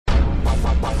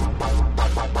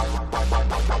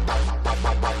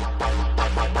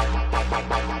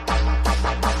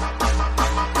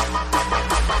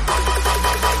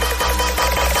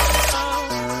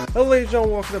ladies and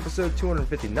gentlemen, welcome to episode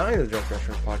 259 of the Drunk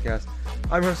Wrestling Podcast.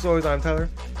 I'm your host, as always, I'm Tyler,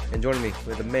 and joining me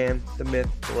with the man, the myth,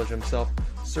 the legend himself,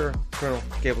 Sir Colonel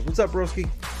Gables. What's up, broski?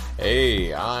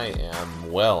 Hey, I am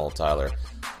well, Tyler.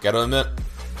 Gotta admit,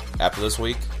 after this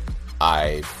week,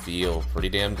 I feel pretty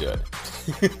damn good.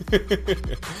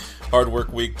 Hard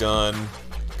work week done,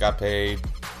 got paid,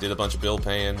 did a bunch of bill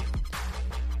paying,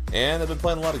 and I've been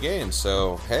playing a lot of games,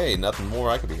 so hey, nothing more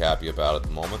I could be happy about at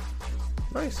the moment.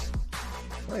 Nice.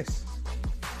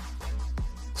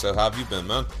 So how have you been,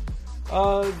 man?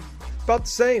 About the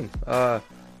same.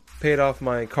 Paid off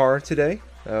my car today.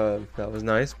 That was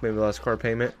nice. Maybe the last car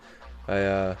payment.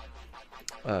 I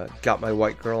got my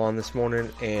white girl on this morning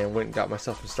and went and got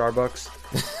myself some Starbucks.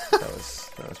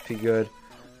 that was pretty good.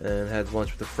 And had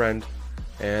lunch with a friend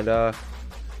and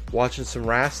watching some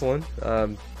wrestling.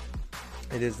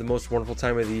 It is the most wonderful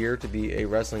time of the year to be a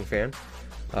wrestling fan,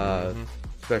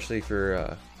 especially if you're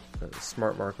a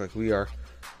smart mark like we are.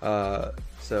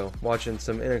 So watching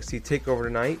some NXT TakeOver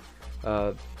tonight.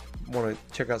 Want to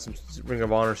check out some Ring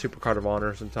of Honor, Supercard of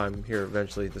Honor sometime here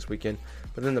eventually this weekend.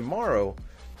 But then tomorrow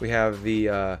we have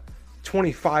the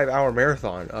 25-hour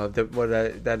marathon of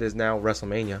that is now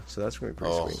WrestleMania. So that's going to be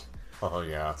pretty sweet. Oh,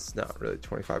 yeah. It's not really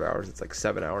 25 hours. It's like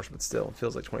 7 hours, but still, it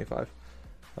feels like 25.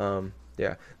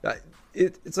 Yeah.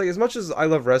 It's like, as much as I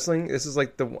love wrestling, this is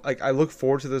like I look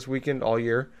forward to this weekend all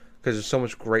year because there's so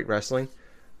much great wrestling.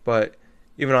 But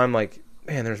even I'm like,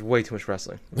 man, there's way too much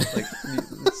wrestling. Like,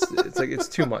 it's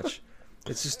too much.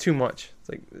 It's just too much. It's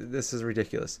like, this is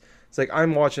ridiculous. It's like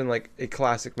I'm watching like a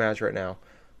classic match right now,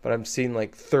 but I'm seeing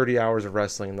like 30 hours of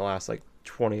wrestling in the last like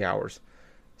 20 hours.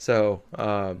 So,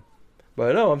 but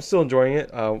no, I'm still enjoying it.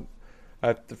 I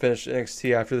have to finish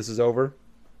NXT after this is over.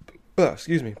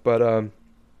 Excuse me, but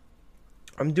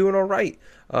I'm doing all right.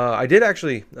 I did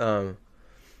actually. I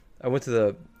went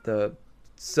to the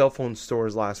cell phone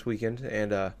stores last weekend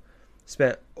and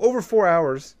spent over 4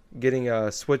 hours getting a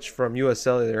switch from US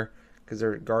Cellular because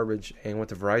they're garbage, and went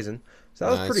to Verizon. So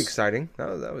that was pretty exciting. That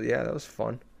was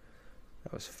fun.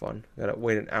 That was fun. Got to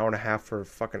wait an hour and a half for a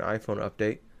fucking iPhone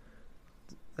update.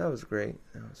 That was great.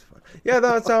 That was fun. Yeah,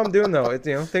 that's how I'm doing though.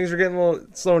 Things are getting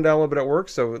slowing down a little bit at work,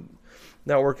 so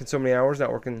not working so many hours,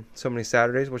 not working so many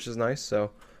Saturdays, which is nice.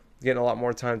 So getting a lot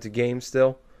more time to game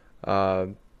still.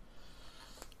 But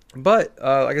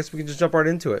I guess we can just jump right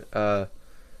into it. I'll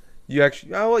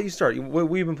let you start. What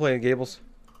have you been playing, Gables?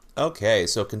 Okay,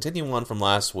 so continuing on from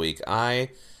last week,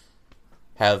 I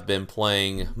have been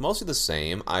playing mostly the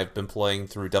same. I've been playing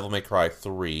through Devil May Cry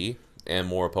 3 and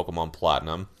more Pokemon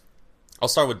Platinum. I'll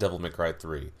start with Devil May Cry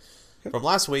 3. From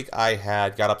last week, I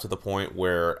had got up to the point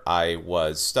where I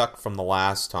was stuck from the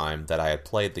last time that I had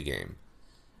played the game.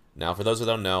 Now, for those who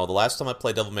don't know, the last time I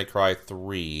played Devil May Cry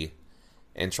 3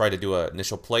 and tried to do an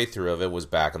initial playthrough of it was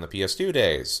back in the PS2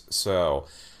 days. So,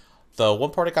 the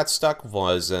one part I got stuck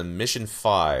was in Mission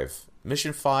 5.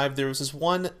 Mission 5, there was this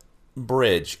one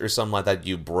bridge or something like that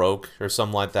you broke or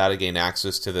something like that to gain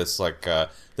access to this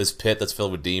this pit that's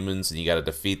filled with demons, and you got to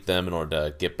defeat them in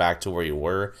order to get back to where you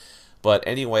were. But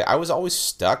anyway, I was always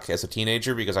stuck as a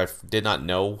teenager because I did not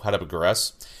know how to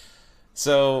progress.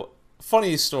 So,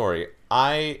 funny story,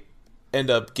 I end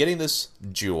up getting this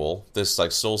jewel, this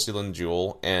like soul-stealing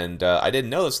jewel, and I didn't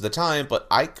know this at the time, but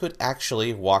I could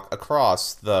actually walk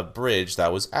across the bridge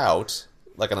that was out,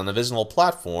 like on an invisible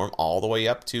platform, all the way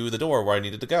up to the door where I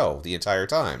needed to go the entire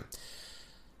time.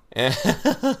 And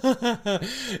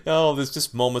there's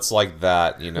just moments like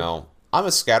that, I'm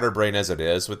a scatterbrain as it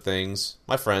is with things.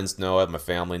 My friends know it, my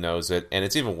family knows it, and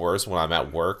it's even worse when I'm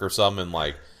at work or something, and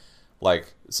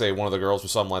like, say one of the girls or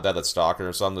something like that that's stalking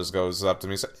or something just goes up to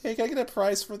me and says, hey, can I get a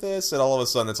price for this? And all of a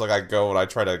sudden, it's like I go and I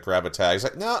try to grab a tag. It's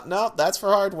like, no, that's for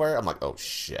hardware. I'm like, oh,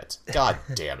 shit. God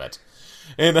damn it.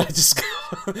 And I just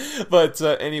But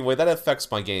anyway, that affects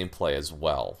my gameplay as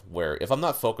well, where if I'm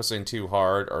not focusing too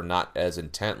hard or not as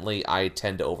intently, I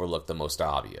tend to overlook the most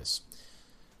obvious.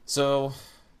 So,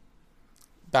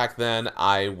 back then,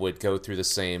 I would go through the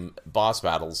same boss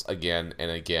battles again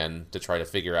and again to try to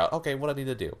figure out, okay, what I need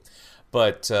to do.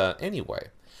 But anyway,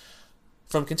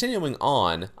 from continuing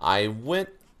on, I went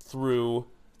through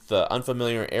the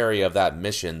unfamiliar area of that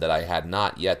mission that I had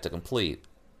not yet to complete,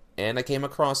 and I came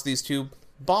across these two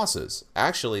bosses.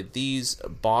 Actually, these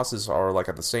bosses are like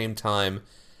at the same time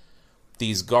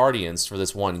these guardians for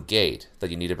this one gate that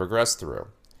you need to progress through.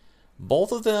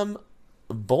 Both of them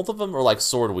are like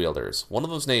sword wielders. One of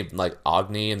them's named like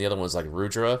Agni, and the other one's like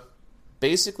Rudra.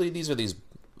 Basically, these are these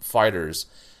fighters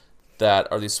that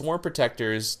are these sworn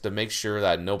protectors to make sure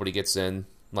that nobody gets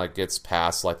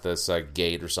past like this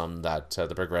gate or something that to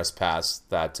progress past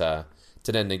that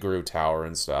Teneniguru Tower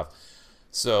and stuff.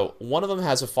 So one of them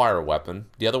has a fire weapon,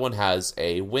 the other one has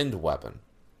a wind weapon.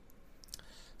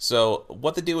 So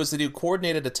what they do is they do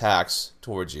coordinated attacks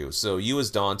towards you. So you as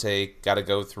Dante got to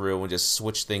go through and just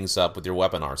switch things up with your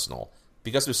weapon arsenal.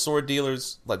 Because there's sword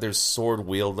dealers, like there's sword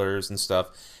wielders and stuff,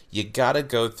 you got to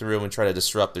go through and try to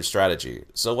disrupt their strategy.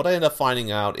 So what I ended up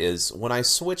finding out is when I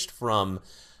switched from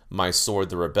my sword,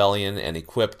 the Rebellion, and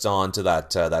equipped onto that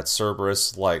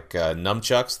Cerberus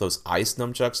nunchucks, those ice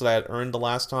nunchucks that I had earned the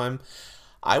last time,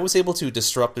 I was able to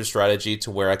disrupt their strategy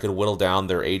to where I could whittle down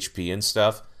their HP and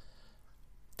stuff.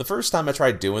 The first time I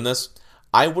tried doing this,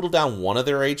 I whittled down one of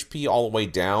their HP all the way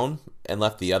down and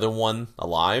left the other one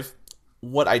alive.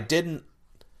 What I didn't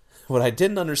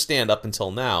understand up until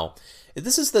now is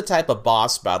this is the type of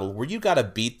boss battle where you gotta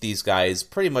beat these guys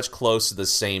pretty much close to the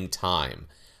same time.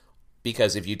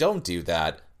 Because if you don't do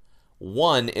that,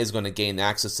 one is going to gain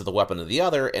access to the weapon of the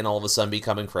other and all of a sudden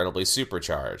become incredibly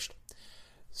supercharged.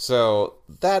 So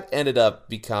that ended up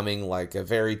becoming like a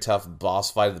very tough boss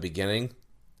fight at the beginning.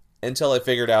 Until I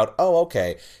figured out, oh,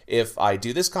 okay, if I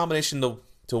do this combination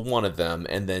to one of them,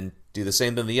 and then do the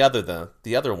same to the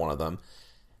other one of them,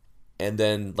 and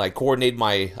then like coordinate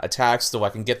my attacks so I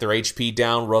can get their HP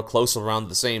down real close around at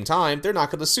the same time, they're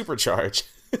not going to supercharge.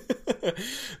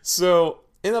 So,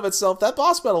 in and of itself, that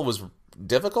boss battle was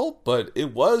difficult, but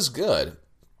it was good.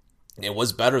 It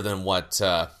was better than what,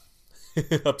 up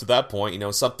to that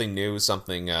point, something new,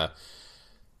 something that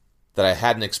I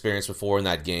hadn't experienced before in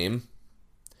that game.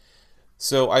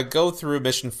 So I go through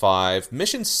Mission 5,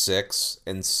 Mission 6,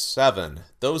 and 7.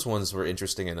 Those ones were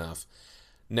interesting enough.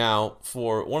 Now,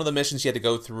 for one of the missions, you had to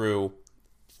go through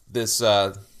this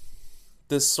sort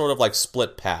of like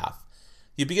split path.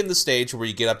 You begin the stage where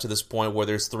you get up to this point where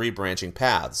there's 3 branching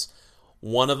paths.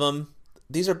 One of them,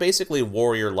 these are basically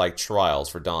warrior-like trials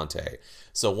for Dante.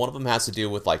 So one of them has to do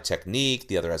with like technique,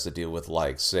 the other has to do with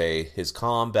like, say, his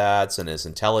combats and his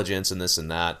intelligence and this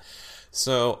and that.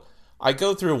 So I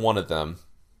go through one of them,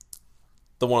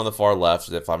 the one on the far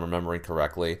left, if I'm remembering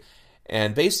correctly,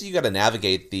 and basically you got to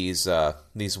navigate these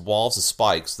walls of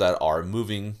spikes that are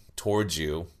moving towards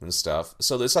you and stuff.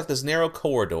 So there's like this narrow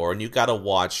corridor, and you got to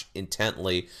watch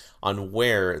intently on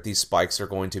where these spikes are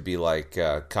going to be like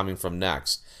coming from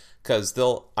next, because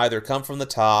they'll either come from the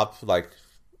top, like,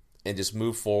 and just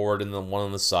move forward, and then one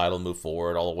on the side will move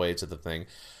forward all the way to the thing.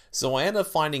 So I end up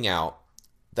finding out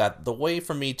that the way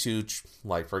for me to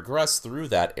like progress through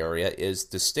that area is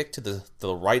to stick to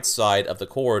the right side of the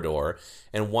corridor,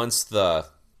 and once the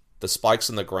spikes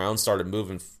in the ground started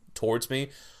moving towards me,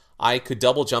 I could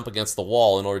double jump against the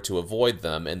wall in order to avoid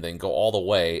them, and then go all the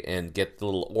way and get the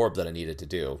little orb that I needed to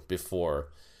do before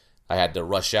I had to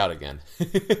rush out again.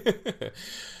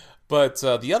 But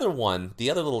the other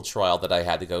little trial that I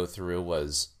had to go through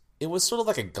was sort of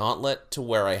like a gauntlet, to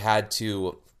where I had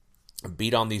to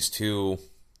beat on these two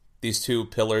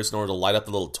pillars in order to light up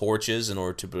the little torches in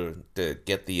order to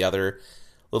get the other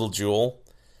little jewel.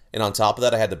 And on top of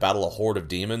that, I had to battle a horde of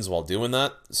demons while doing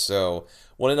that. So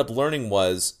what I ended up learning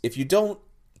was, if you don't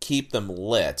keep them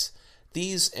lit,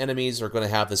 these enemies are going to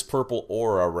have this purple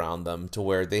aura around them, to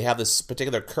where they have this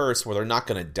particular curse where they're not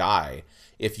going to die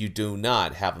if you do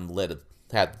not have them lit,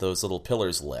 have those little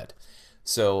pillars lit.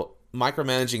 So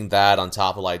micromanaging that on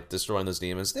top of like destroying those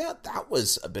demons, that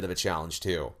was a bit of a challenge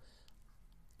too.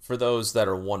 For those that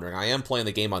are wondering, I am playing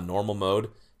the game on normal mode.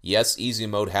 Yes, easy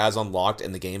mode has unlocked,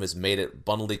 and the game has made it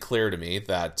abundantly clear to me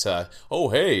that, oh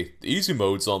hey, the easy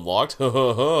mode's unlocked,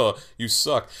 you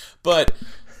suck. But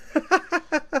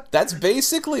that's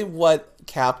basically what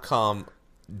Capcom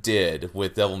did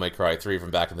with Devil May Cry 3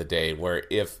 from back in the day, where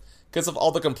because of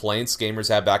all the complaints gamers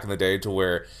had back in the day to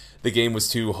where the game was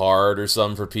too hard or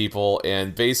something for people,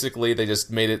 and basically they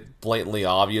just made it blatantly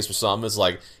obvious for some. It's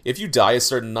like, if you die a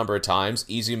certain number of times,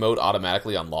 easy mode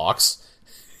automatically unlocks.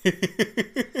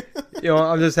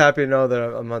 I'm just happy to know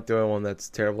that I'm not the only one that's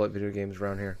terrible at video games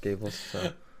around here, Gables.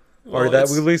 So. Well, or that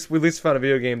we at least found a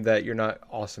video game that you're not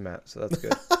awesome at, so that's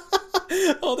good.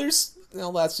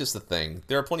 That's just the thing.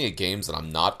 There are plenty of games that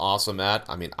I'm not awesome at.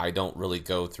 I mean, I don't really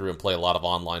go through and play a lot of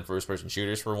online first-person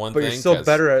shooters for one thing. But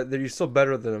you're still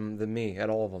better than me at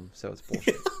all of them, so it's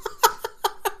bullshit.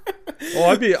 Well,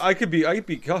 I could beat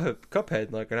Cuphead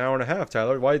in like an hour and a half,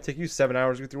 Tyler. Why did it take you 7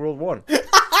 hours to get through World 1?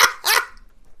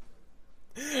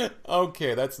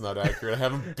 Okay, that's not accurate. I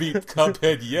haven't beat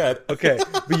Cuphead yet. Okay,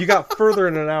 but you got further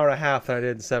in an hour and a half than I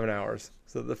did in 7 hours.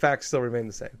 So the facts still remain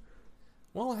the same.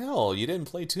 Well, hell, you didn't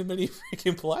play too many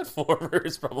freaking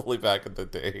platformers probably back in the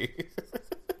day.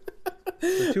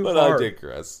 But hard. I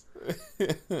digress.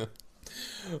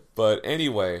 But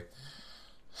anyway,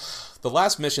 the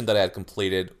last mission that I had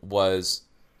completed was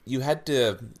you had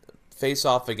to face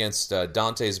off against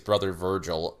Dante's brother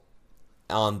Virgil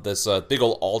on this big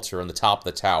old altar on the top of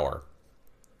the tower.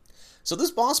 So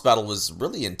this boss battle was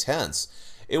really intense.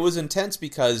 It was intense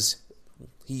because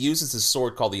he uses this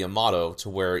sword called the Yamato to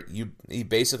where he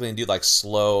basically do like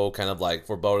slow, kind of like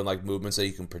foreboding like movements that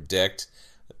you can predict,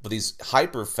 but these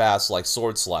hyper fast like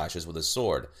sword slashes with his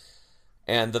sword.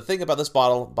 And the thing about this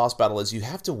boss battle is you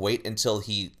have to wait until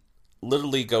he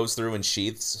literally goes through and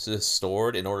sheaths his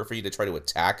sword in order for you to try to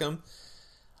attack him.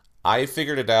 I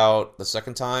figured it out the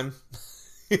second time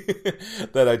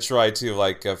that I tried to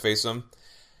like face him,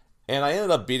 and I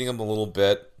ended up beating him a little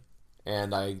bit.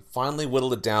 And I finally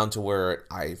whittled it down to where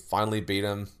I finally beat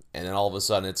him, and then all of a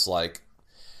sudden it's like,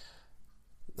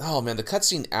 oh man, the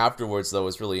cutscene afterwards though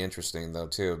is really interesting though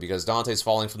too, because Dante's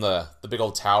falling from the big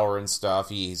old tower and stuff.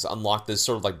 He's unlocked this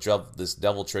sort of like this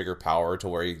devil trigger power to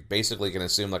where he basically can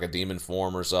assume like a demon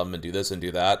form or something and do this and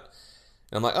do that.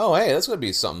 And I'm like, oh hey, that's gonna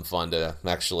be something fun to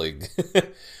actually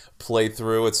play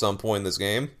through at some point in this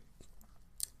game.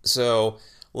 So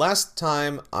last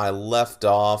time I left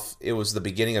off, it was the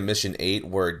beginning of Mission 8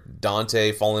 where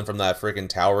Dante, falling from that freaking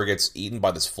tower, gets eaten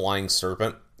by this flying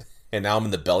serpent. And now I'm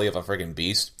in the belly of a freaking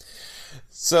beast.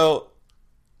 So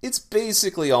it's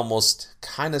basically almost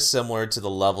kind of similar to the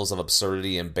levels of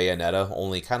absurdity in Bayonetta,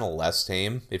 only kind of less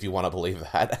tame, if you want to believe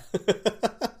that.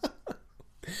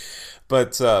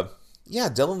 But yeah,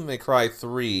 Devil May Cry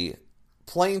 3,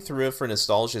 playing through it for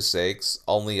nostalgia's sakes,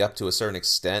 only up to a certain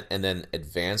extent, and then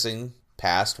advancing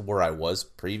past where I was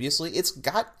previously, it's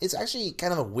actually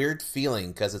kind of a weird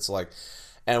feeling, because it's like,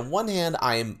 on one hand,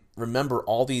 I remember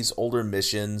all these older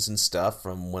missions and stuff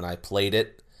from when I played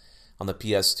it on the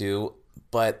PS2,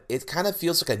 but it kind of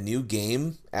feels like a new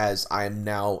game, as I'm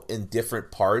now in different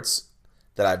parts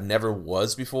that I've never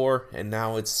was before, and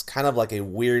now it's kind of like a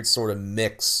weird sort of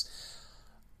mix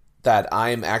that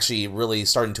I'm actually really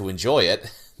starting to enjoy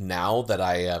it, now that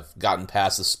I have gotten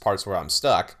past the parts where I'm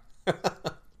stuck.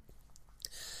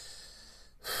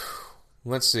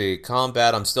 Let's see,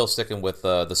 combat, I'm still sticking with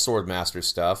the Swordmaster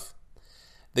stuff.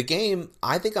 The game,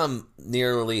 I think I'm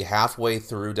nearly halfway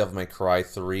through Devil May Cry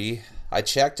 3. I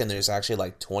checked and there's actually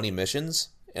like 20 missions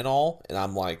in all, and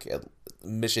I'm like at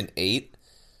mission 8.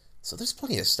 So there's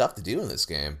plenty of stuff to do in this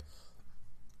game.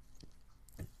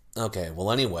 Okay,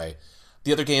 well anyway,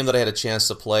 the other game that I had a chance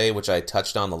to play, which I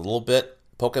touched on a little bit,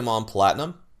 Pokemon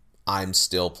Platinum. I'm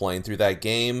still playing through that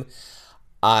game.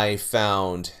 I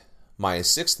found my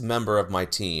 6th member of my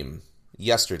team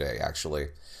yesterday, actually.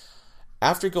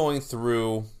 After going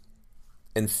through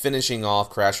and finishing off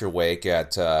Crasher Wake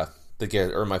at my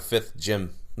 5th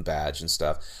gym badge and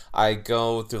stuff, I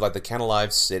go through like the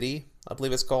Canalive City, I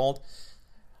believe it's called.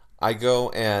 I go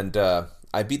and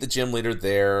I beat the gym leader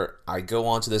there. I go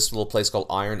on to this little place called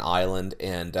Iron Island,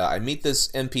 and I meet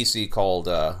this NPC called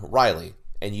Riley.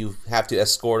 And you have to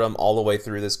escort him all the way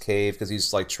through this cave because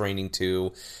he's like training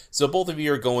too. So both of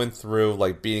you are going through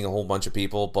like beating a whole bunch of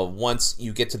people. But once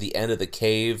you get to the end of the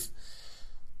cave,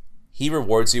 he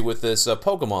rewards you with this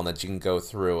Pokemon that you can go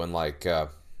through and like,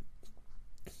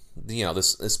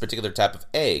 this particular type of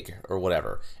egg or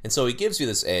whatever. And so he gives you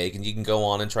this egg, and you can go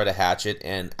on and try to hatch it,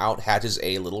 and out hatches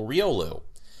a little Riolu.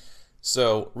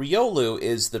 So Riolu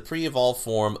is the pre-evolved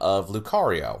form of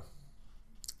Lucario.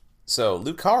 So,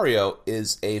 Lucario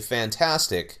is a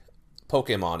fantastic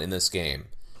Pokemon in this game.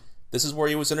 This is where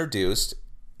he was introduced,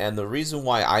 and the reason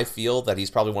why I feel that he's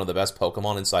probably one of the best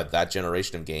Pokemon inside that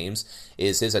generation of games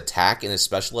is his attack and his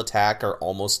special attack are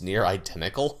almost near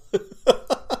identical.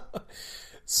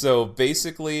 So,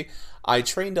 basically, I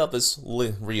trained up this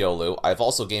Riolu. I've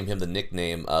also gave him the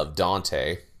nickname of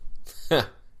Dante.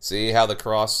 See how the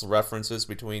cross references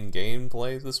between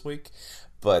gameplay this week?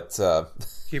 But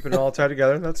keeping it all tied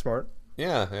together, that's smart.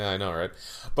 Yeah, I know, right?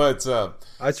 But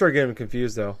I started getting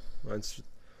confused though.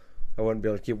 I wouldn't be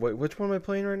able to keep. Wait, which one am I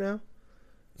playing right now?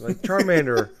 Like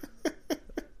Charmander,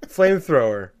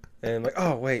 Flamethrower, and like,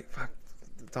 oh wait, fuck,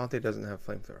 Dante doesn't have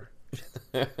Flamethrower.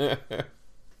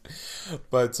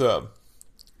 But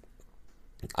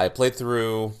I played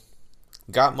through,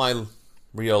 got my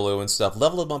Riolu and stuff,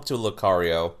 leveled him up to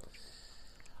Lucario.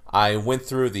 I went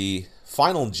through the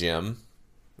final gym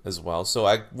as well. So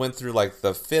I went through like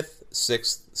the 5th,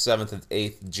 6th, 7th, and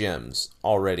 8th gyms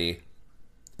already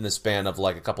in the span of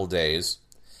like a couple days.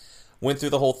 Went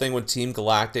through the whole thing with Team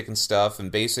Galactic and stuff,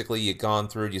 and basically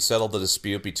you settled the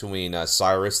dispute between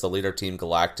Cyrus, the leader of Team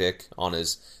Galactic, on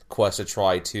his quest to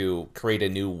try to create a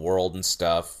new world and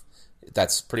stuff.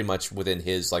 That's pretty much within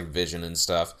his like vision and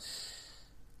stuff.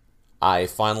 I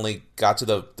finally got to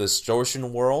the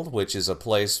Distortion world, which is a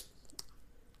place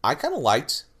I kind of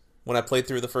liked when I played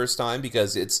through the first time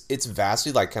because it's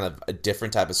vastly like kind of a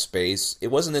different type of space. It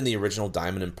wasn't in the original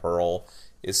Diamond and Pearl.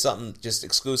 It's something just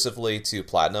exclusively to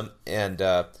Platinum, and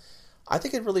I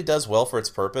think it really does well for its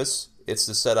purpose. It's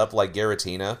to set up like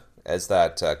Giratina as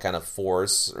that kind of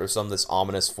force or some this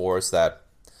ominous force that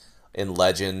in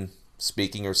legend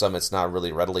speaking or something it's not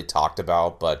really readily talked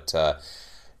about, but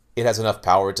it has enough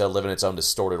power to live in its own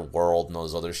distorted world and all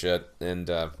this other shit. And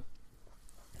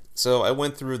so I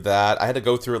went through that. I had to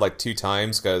go through it like 2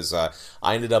 times because I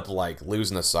ended up like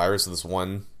losing to Cyrus this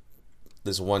one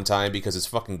time because his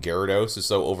fucking Gyarados is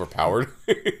so overpowered.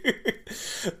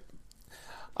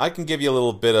 I can give you a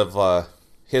little bit of a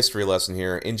history lesson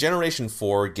here. In Generation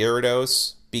 4,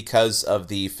 Gyarados, because of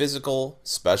the physical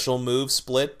special move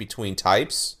split between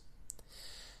types,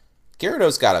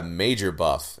 Gyarados got a major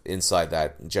buff inside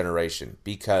that generation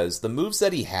because the moves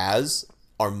that he has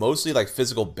are mostly like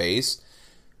physical base.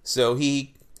 So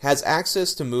he has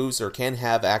access to moves or can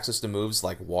have access to moves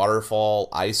like Waterfall,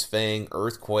 Ice Fang,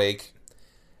 Earthquake,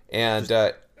 and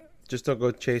just don't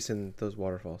go chasing those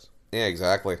waterfalls. Yeah,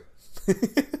 exactly.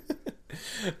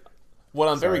 What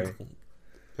I'm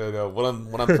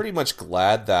pretty much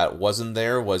glad that wasn't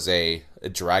there was a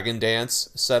Dragon Dance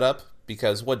setup.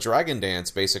 Because what Dragon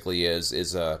Dance basically is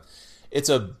it's a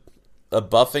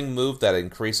buffing move that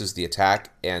increases the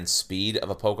attack and speed of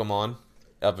a Pokemon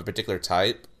of a particular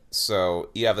type. So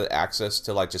you have access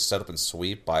to like just set up and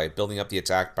sweep by building up the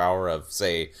attack power of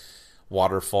say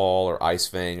Waterfall or Ice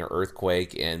Fang or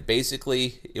Earthquake, and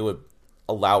basically it would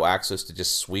allow access to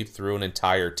just sweep through an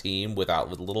entire team with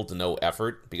little to no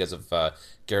effort because of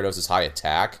Gyarados' high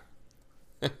attack.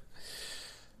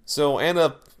 So I end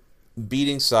up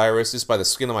beating Cyrus just by the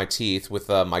skin of my teeth with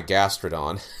my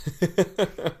Gastrodon.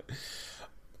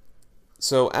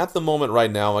 So at the moment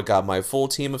right now, I got my full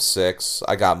team of 6.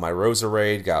 I got my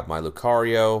Roserade, got my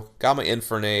Lucario, got my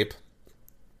Infernape.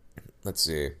 Let's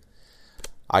see.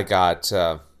 I got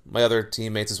my other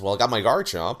teammates as well. I got my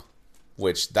Garchomp,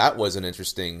 which that was an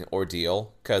interesting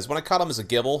ordeal. Because when I caught him as a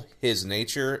Gibble, his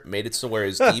nature made it so where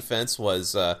his defense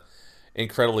was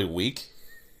incredibly weak.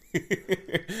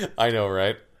 I know,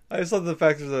 right? I just love the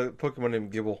fact there's a Pokemon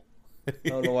named Gibble. I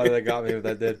don't know why that got me, but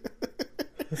that did.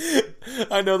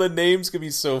 I know the names can be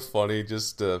so funny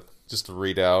just to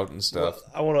read out and stuff.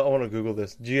 Well, I want to Google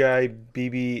this.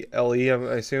 Gibble,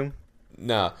 I assume.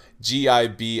 Nah,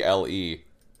 Gible.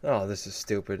 Oh, this is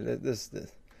stupid. This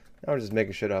I'm just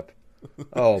making shit up.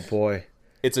 Oh boy,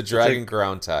 it's a dragon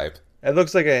ground type. It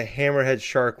looks like a hammerhead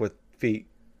shark with feet.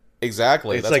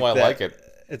 Exactly. That's like why I like it.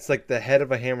 It's like the head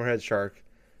of a hammerhead shark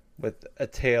with a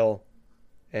tail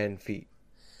and feet.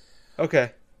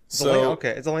 Okay. It's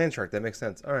a land shark. That makes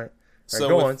sense. All right.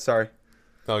 Go on. Sorry.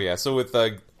 Oh, yeah. So with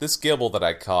this Gibble that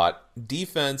I caught,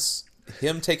 defense,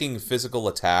 him taking physical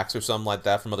attacks or something like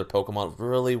that from other Pokemon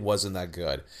really wasn't that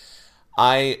good.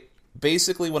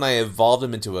 Basically, when I evolved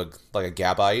him into a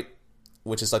Gabite,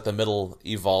 which is like the middle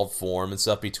evolved form and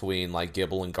stuff between like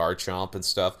Gibble and Garchomp and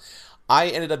stuff, I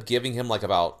ended up giving him like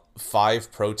about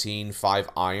 5 protein, 5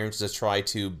 iron to try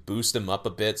to boost him up a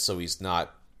bit so he's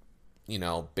not,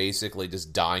 basically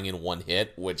just dying in one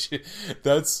hit, which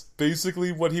that's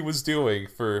basically what he was doing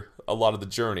for a lot of the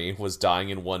journey, was dying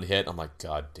in one hit. I'm like,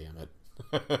 God damn it.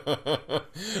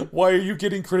 Why are you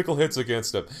getting critical hits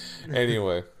against him?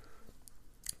 Anyway.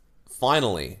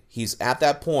 Finally, he's at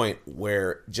that point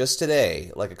where just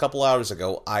today, like a couple hours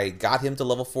ago, I got him to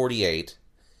level 48.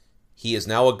 He is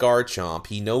now a Garchomp.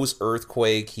 He knows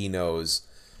Earthquake. He knows,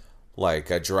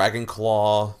 like, a Dragon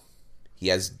Claw. He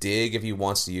has Dig if he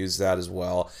wants to use that as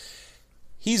well.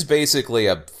 He's basically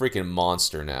a freaking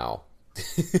monster now.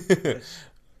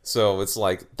 So it's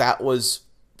like, that was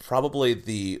probably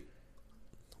the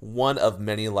one of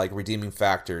many, like, redeeming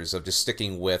factors of just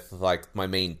sticking with, like, my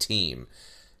main team.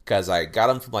 Because I got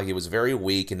him from, like, he was very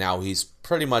weak, and now he's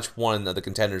pretty much one of the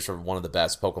contenders for one of the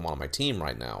best Pokemon on my team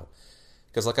right now.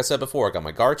 Because, like I said before, I got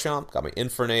my Garchomp, got my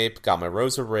Infernape, got my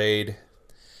Roserade,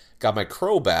 got my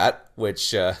Crobat,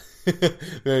 which, man,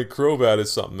 Crobat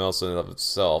is something else in and of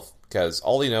itself. Because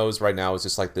all he knows right now is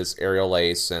just, like, this Aerial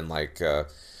Ace and, like,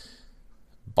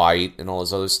 Bite and all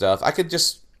this other stuff. I could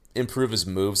just improve his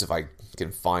moves if I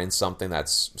can find something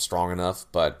that's strong enough.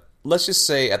 But let's just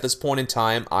say, at this point in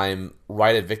time, I'm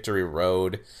right at Victory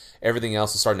Road. Everything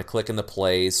else is starting to click into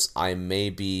place. I may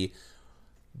be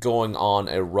going on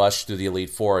a rush to the Elite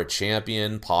Four, a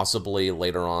champion, possibly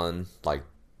later on, like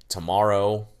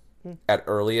tomorrow at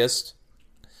earliest.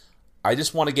 I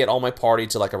just want to get all my party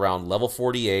to like around level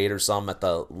 48 or something at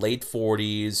the late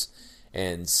 40s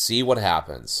and see what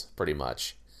happens, pretty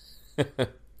much.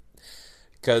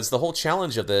 Because the whole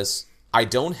challenge of this, I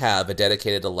don't have a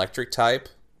dedicated electric type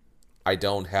I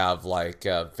don't have like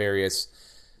various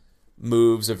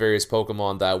moves of various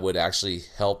Pokemon that would actually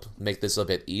help make this a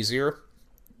bit easier.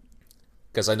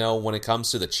 Because I know when it comes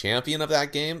to the champion of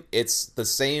that game, it's the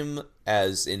same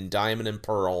as in Diamond and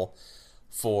Pearl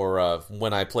for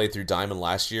when I played through Diamond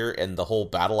last year and the whole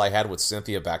battle I had with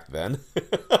Cynthia back then.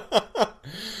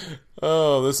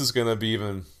 Oh, this is gonna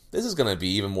be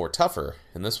even more tougher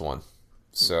in this one.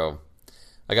 So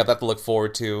I got that to look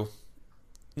forward to.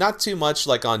 Not too much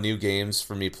like on new games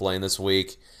for me playing this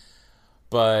week,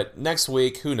 but next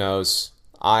week, who knows?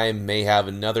 I may have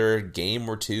another game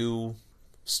or two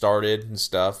started and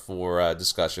stuff for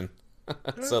discussion.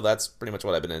 So that's pretty much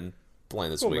what I've been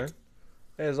playing this week. Man.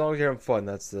 Hey, as long as you're having fun,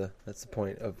 that's the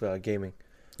point of gaming.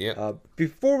 Yeah.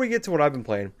 Before we get to what I've been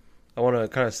playing, I want to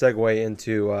kind of segue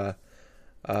into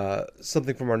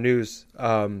something from our news.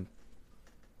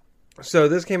 So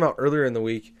this came out earlier in the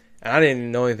week, and I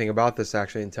didn't know anything about this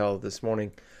actually until this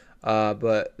morning.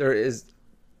 But there is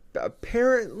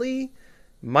apparently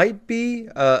might be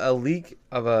a leak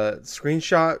of a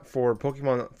screenshot for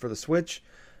Pokemon for the Switch.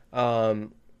 I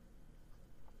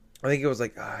think it was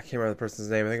like I can't remember the person's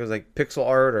name. I think it was like Pixel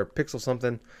Art or Pixel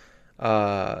something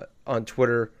on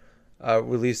Twitter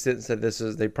released it and said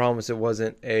they promised it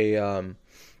wasn't a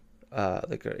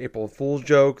like an April Fool's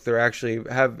joke. They actually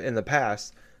have in the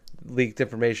past leaked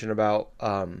information about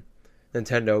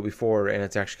Nintendo before, and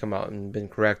it's actually come out and been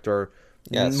correct or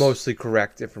mostly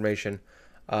correct information.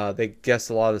 They guessed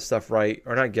a lot of the stuff right,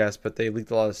 or not guessed, but they leaked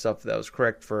a lot of stuff that was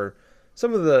correct for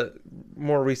some of the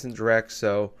more recent directs.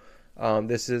 So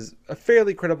this is a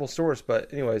fairly credible source.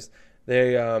 But anyways,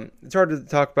 they it's hard to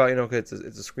talk about, because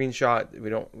it's a screenshot. We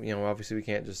don't, obviously we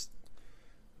can't just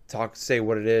say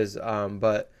what it is.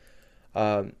 But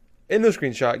in the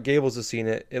screenshot, Gables has seen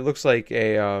it. It looks like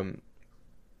the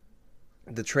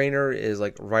trainer is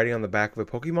like riding on the back of a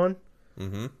Pokemon.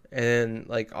 Mm-hmm. And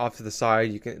like off to the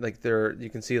side, you can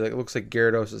see like it looks like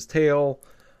Gyarados' tail,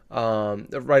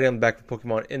 right on the back of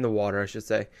Pokemon in the water, I should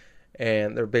say,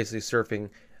 and they're basically surfing.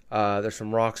 There's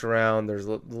some rocks around. There's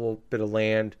a little bit of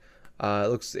land.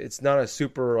 It's not a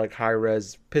super like high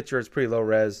res picture. It's pretty low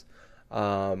res,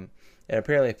 and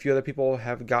apparently a few other people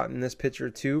have gotten this picture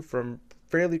too from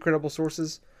fairly credible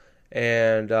sources,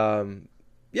 and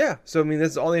yeah. So I mean,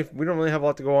 this is we don't really have a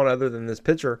lot to go on other than this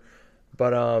picture,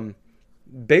 but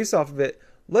based off of it,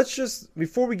 let's just,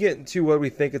 before we get into what we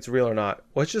think it's real or not,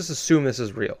 let's just assume this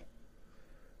is real.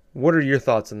 What are your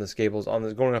thoughts on this, Gables, on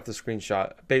this, going off the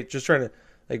screenshot? Just trying to,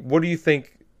 like, what do you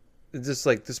think? Is this,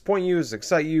 like, disappoint you? Does it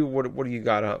excite you? What do you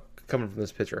got coming from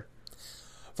this picture?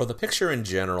 For the picture in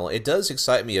general, it does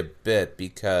excite me a bit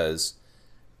because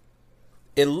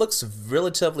it looks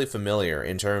relatively familiar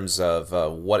in terms of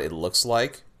what it looks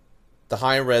like. The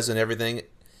high res and everything,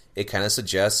 it kind of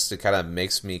suggests, it kind of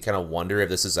makes me kind of wonder if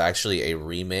this is actually a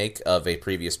remake of a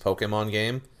previous Pokemon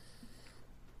game.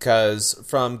 Because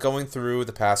from going through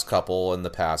the past couple and the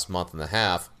past month and a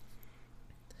half,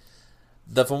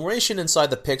 the formation inside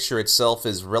the picture itself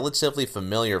is relatively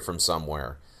familiar from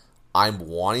somewhere. I'm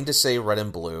wanting to say red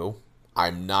and blue.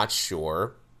 I'm not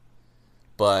sure.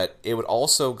 But it would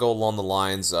also go along the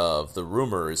lines of the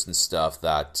rumors and stuff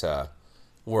that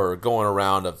were going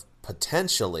around of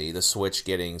potentially the Switch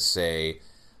getting, say,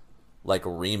 like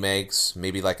remakes,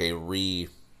 maybe like a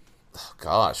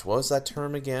what was that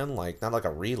term again? Like, not like a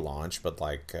relaunch, but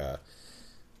like a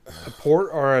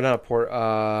port, or not a port,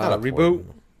 not a reboot?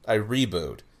 A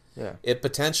reboot. Yeah. It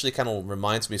potentially kind of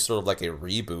reminds me sort of like a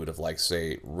reboot of, like,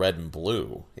 say, Red and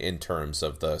Blue in terms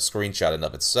of the screenshot in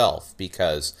of itself,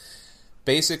 because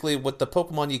basically, what the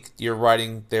Pokemon you're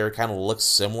riding there kind of looks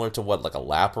similar to what, like, a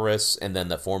Lapras, and then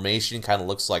the formation kind of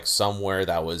looks like somewhere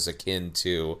that was akin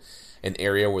to an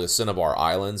area where the Cinnabar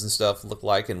Islands and stuff look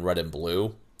like in Red and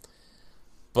Blue.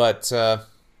 But,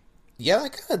 yeah,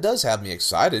 that kind of does have me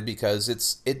excited, because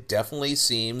it definitely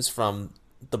seems, from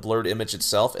the blurred image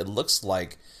itself, it looks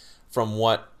like, from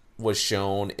what was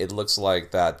shown, it looks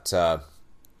like that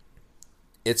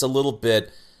it's a little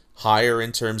bit higher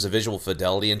in terms of visual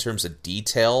fidelity, in terms of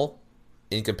detail,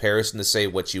 in comparison to, say,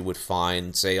 what you would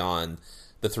find, say, on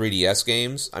the 3DS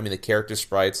games. I mean, the character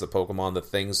sprites, the Pokemon, the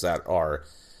things that are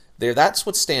there, that's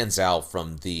what stands out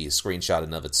from the screenshot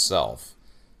in of itself.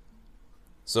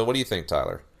 So what do you think,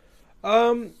 Tyler?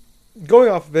 Going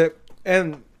off of it,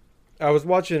 and I was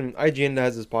watching, IGN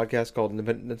has this podcast called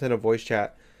Nintendo Voice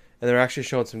Chat, and they're actually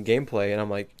showing some gameplay, and I'm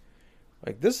like,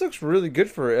 this looks really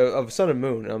good for of Sun and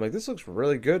Moon. And I'm like, this looks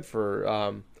really good for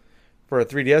a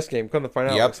 3DS game. Come to find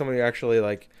out, like, somebody actually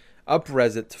like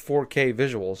up-res it to 4K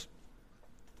visuals,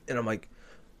 and I'm like,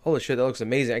 holy shit, that looks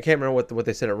amazing. I can't remember what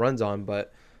they said it runs on,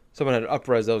 but someone had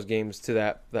upres those games to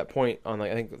that point on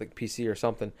like I think like PC or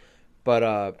something.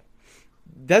 But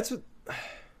that's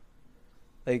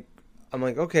like I'm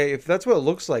like, okay, if that's what it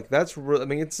looks like, that's I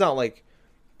mean, it's not like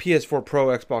PS4 Pro,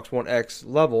 Xbox One X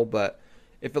level, but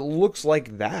if it looks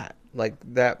like that, like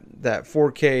that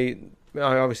 4K,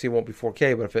 obviously it won't be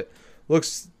 4K, but if it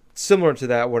looks similar to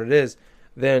that, what it is,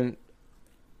 then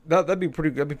that'd be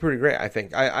pretty great. I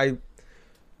think. I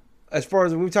as far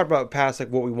as we've talked about past, like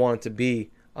what we want it to be,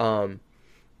 and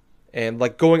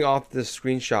like going off this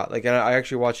screenshot, like I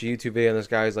actually watched a YouTube video and this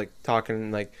guy's like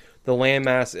talking like the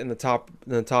landmass in the top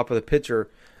of the picture.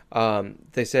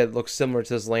 They said it looks similar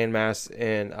to this landmass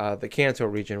in the Kanto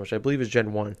region, which I believe is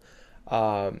Gen 1, if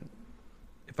I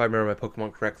remember my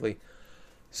Pokemon correctly.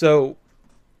 So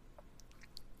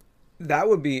that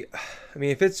would be, I mean,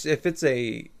 if it's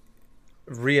a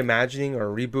reimagining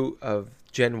or a reboot of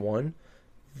Gen 1,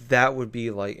 that would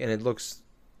be like, and it looks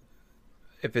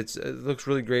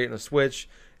really great on a Switch,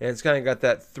 and it's kind of got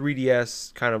that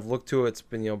 3DS kind of look to it. It's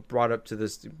been brought up to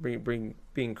this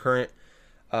being current.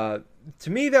 To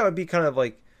me, that would be kind of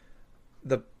like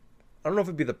I don't know if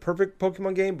it'd be the perfect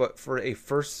Pokemon game, but for a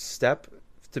first step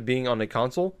to being on a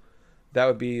console, that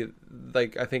would be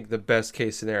like I think the best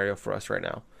case scenario for us right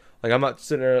now. Like I'm not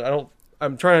sitting there.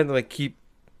 I'm trying to like keep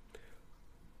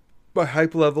my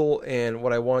hype level and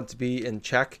what I want it to be in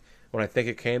check when I think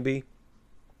it can be.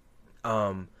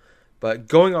 But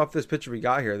going off this picture we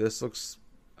got here, this looks.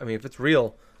 I mean, if it's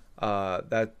real,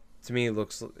 that to me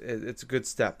it's a good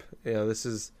step.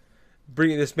 This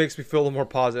makes me feel a little more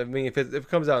positive. I mean, if it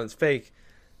comes out and it's fake,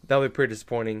 that'll be pretty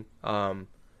disappointing.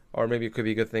 Or maybe it could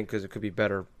be a good thing because it could be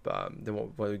better than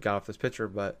what we got off this picture.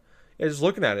 But yeah, just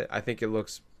looking at it, I think it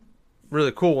looks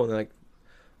really cool. And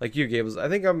like you, Gabe, I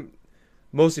think I'm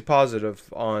mostly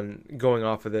positive on going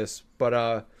off of this.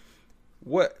 But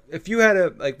what if you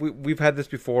had we've had this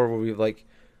before where we've like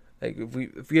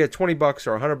if we had $20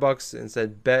 or $100 and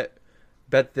said bet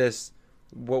this,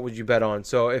 what would you bet on?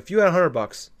 So if you had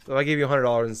 $100, if I gave you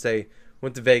 $100 and say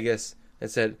went to Vegas and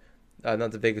said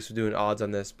not that Vegas was doing odds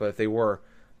on this, but if they were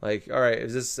like, all right,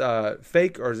 is this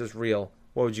fake or is this real?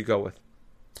 What would you go with?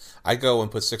 I go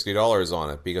and put $60 on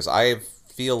it because I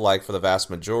feel like for the vast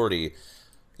majority,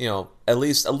 at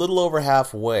least a little over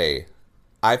halfway,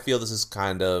 I feel this is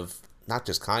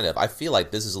I feel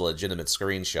like this is a legitimate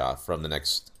screenshot from the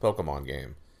next Pokemon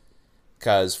game.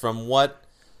 Because from what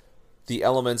the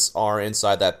elements are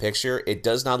inside that picture, it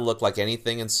does not look like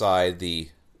anything inside the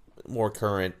more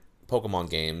current Pokemon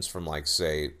games from like,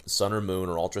 say, Sun or Moon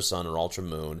or Ultra Sun or Ultra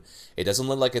Moon. It doesn't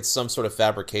look like it's some sort of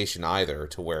fabrication either,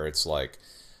 to where it's like,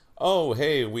 oh,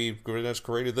 hey, we just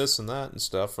created this and that and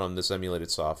stuff from this emulated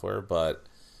software. But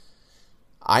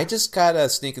I just got a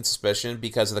sneaking suspicion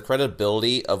because of the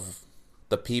credibility of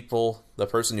the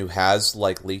person who has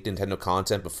like leaked Nintendo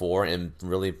content before, and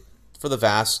really for the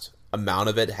vast amount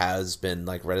of it has been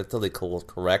like relatively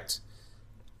correct.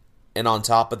 And on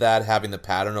top of that, having the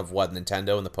pattern of what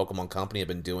Nintendo and the Pokemon Company have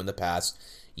been doing the past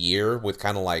year with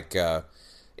kind of like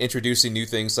introducing new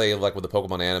things, say like with the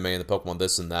Pokemon anime and the Pokemon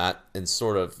this and that, and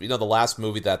sort of the last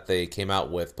movie that they came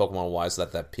out with Pokemon wise,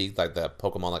 that peaked, like that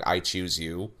Pokemon like I Choose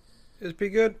You, it was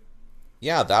pretty good.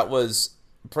 Yeah, that was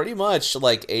pretty much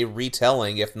like a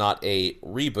retelling, if not a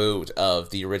reboot,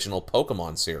 of the original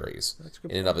Pokemon series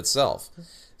in and of itself.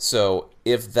 So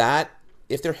if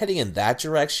they're heading in that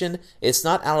direction, it's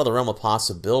not out of the realm of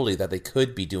possibility that they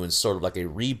could be doing sort of like a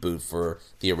reboot for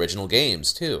the original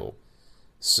games too.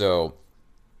 So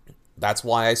that's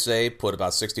why I say put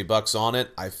about $60 on it.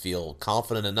 I feel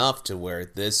confident enough to where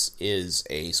this is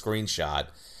a screenshot.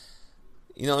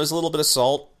 There's a little bit of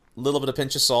salt, a little bit of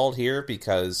pinch of salt here,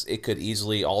 because it could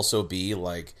easily also be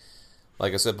like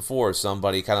I said before,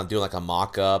 somebody kind of doing like a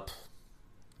mock-up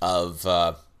of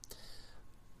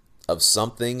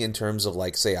something in terms of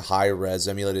like, say, a high-res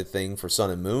emulated thing for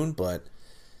Sun and Moon. But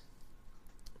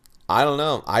I don't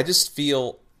know. I just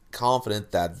feel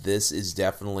confident that this is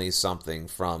definitely something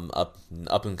from up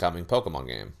and coming Pokemon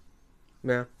game.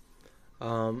 Yeah.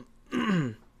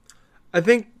 I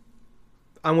think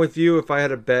I'm with you. If I had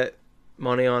to bet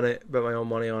my own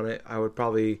money on it, I would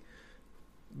probably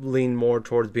lean more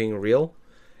towards being real.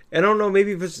 And I don't know,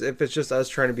 maybe if it's just us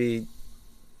trying to be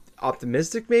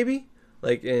optimistic, maybe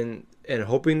like and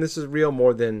hoping this is real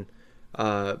more than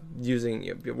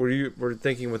using. We're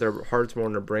thinking with our hearts more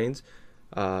than our brains.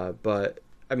 But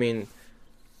I mean,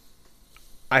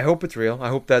 I hope it's real. I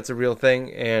hope that's a real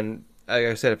thing. And like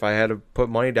I said, if I had to put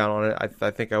money down on it,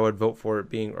 I think I would vote for it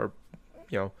being, or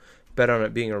bet on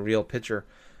it being a real picture.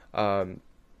 And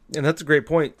that's a great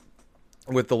point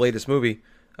with the latest movie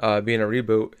being a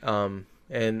reboot.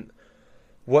 And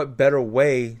what better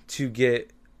way to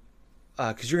get,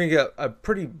 because you're gonna get a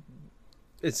pretty,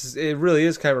 it really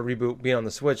is kind of a reboot being on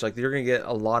the Switch. Like, you're gonna get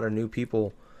a lot of new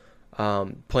people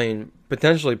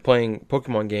potentially playing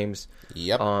Pokemon games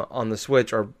on the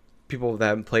Switch, or people that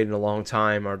haven't played in a long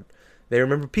time, or they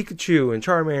remember Pikachu and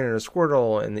Charmander and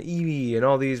Squirtle and the Eevee and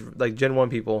all these like Gen 1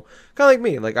 people, kind of like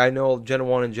me. Like, I know Gen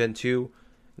 1 and Gen 2.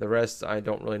 The rest I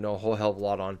don't really know a whole hell of a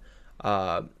lot on.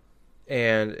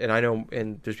 And I know,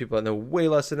 and there's people that know way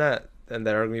less than that and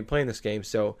that are going to be playing this game.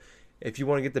 So if you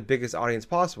want to get the biggest audience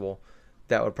possible,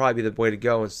 that would probably be the way to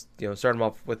go. And, start them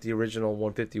off with the original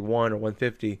 151 or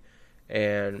 150,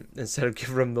 and instead of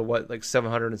giving them the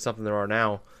 700 and something there are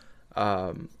now.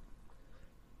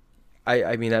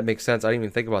 I mean, that makes sense. I didn't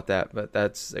even think about that, but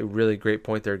that's a really great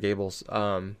point there, Gables.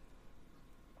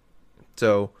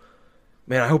 So,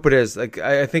 man, I hope it is. Like,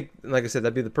 I think, like I said,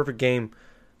 that'd be the perfect game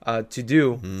to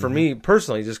do for me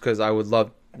personally, just because I would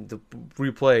love to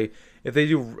replay. If they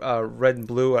do red and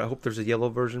blue, I hope there's a yellow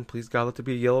version. Please, God, let there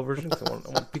be a yellow version, because I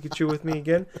want Pikachu with me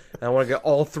again. And I want to get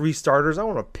all 3 starters. I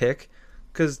want to pick,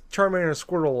 because Charmander and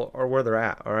Squirtle are where they're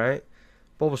at, all right?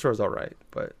 Bulbasaur's all right,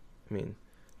 but, I mean,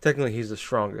 technically he's the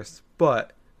strongest,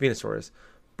 but Venusaur is.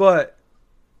 But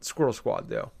Squirtle Squad,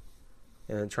 though.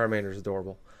 And Charmander's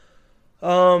adorable.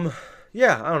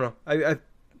 Yeah, I don't know. I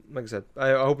like I said,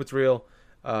 I hope it's real.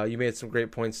 You made some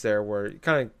great points there where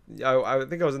I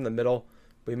think I was in the middle,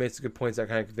 but you made some good points that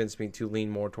kind of convinced me to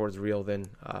lean more towards real than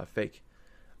fake.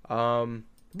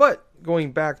 But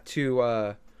going back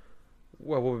to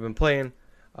what we've been playing,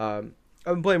 I've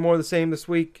been playing more of the same this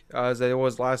week as I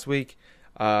was last week.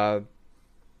 I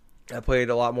played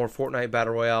a lot more Fortnite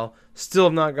Battle Royale. Still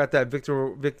have not got that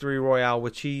Victory Royale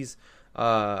with cheese.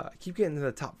 I keep getting to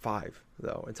the top 5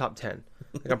 though, and top 10.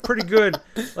 Like, I'm pretty good.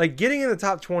 Like, getting in the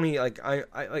top 20, like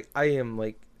I am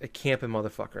like a camping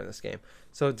motherfucker in this game.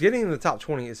 So getting in the top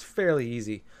 20 is fairly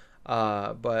easy.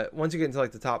 But once you get into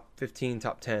like the top 15,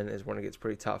 top 10 is when it gets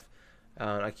pretty tough.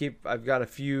 I've got a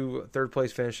few 3rd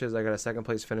place finishes. I got a 2nd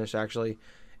place finish actually,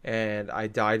 and I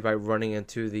died by running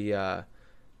into the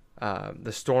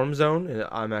storm zone, and it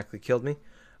automatically killed me.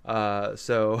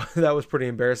 So that was pretty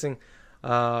embarrassing.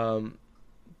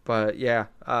 But yeah,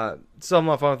 still have a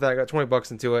lot of fun with that. I got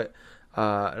 $20 into it,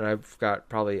 and I've got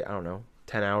probably, I don't know,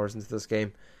 10 hours into this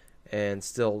game, and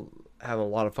still having a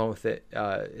lot of fun with it.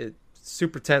 It's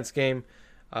super tense game.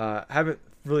 Haven't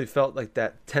really felt like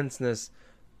that tenseness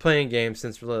playing games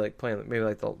since really like playing maybe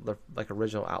like the like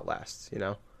original Outlast,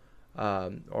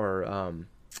 or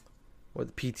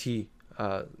the PT,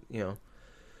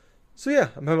 So yeah,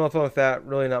 I'm having a lot of fun with that.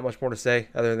 Really not much more to say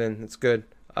other than it's good.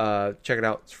 Check it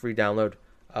out. It's free download.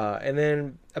 And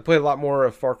then I played a lot more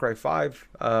of Far Cry 5.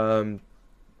 I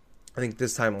think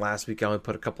this time last week I only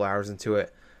put a couple hours into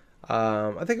it.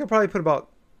 I think I probably put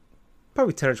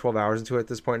probably 10 or 12 hours into it at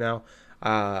this point now.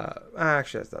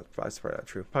 Actually, that's probably not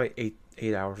true. Probably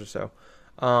 8 hours or so.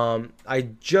 I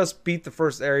just beat the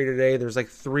first area today. There's like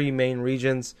 3 main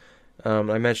regions. I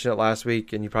mentioned it last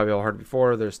week, and you probably all heard it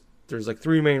before. There's like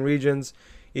 3 main regions,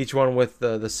 each one with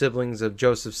the siblings of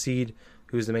Joseph Seed,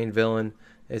 who's the main villain.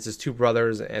 It's his 2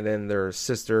 brothers, and then their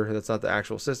sister. That's not the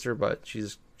actual sister, but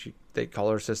they call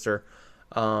her sister.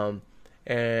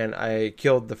 And I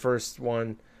killed the first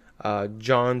one,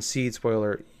 John Seed.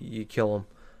 Spoiler: you kill him.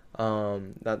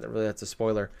 Not really. That's a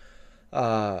spoiler.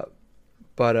 But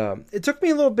it took me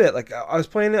a little bit. Like, I was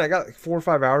playing it, I got like 4 or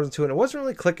 5 hours into it, and it wasn't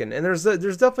really clicking. And there's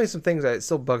definitely some things that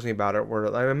still bugs me about it.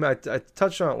 Where I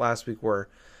touched on it last week, where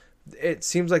it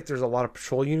seems like there's a lot of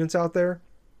patrol units out there,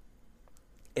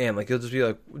 and like you'll just be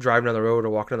like driving down the road or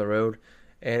walking down the road,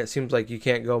 and it seems like you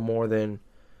can't go more than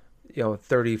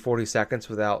 30, 40 seconds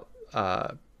without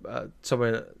a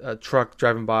truck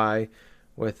driving by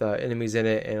with enemies in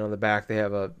it, and on the back they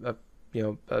have a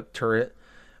turret.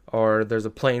 Or there's a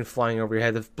plane flying over your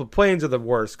head. The planes are the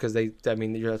worst because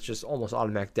that's just almost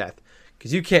automatic death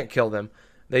because you can't kill them.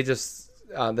 They just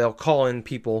they'll call in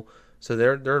people, so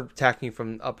they're attacking you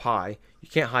from up high. You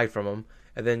can't hide from them,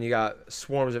 and then you got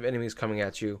swarms of enemies coming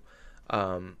at you,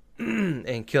 and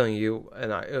killing you.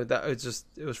 And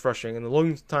it was frustrating. And the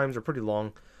loading times are pretty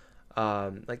long,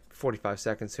 like 45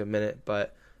 seconds to a minute.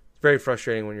 But it's very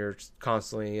frustrating when you're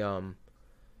constantly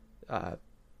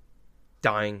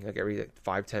dying like every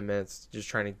 5-10 minutes, just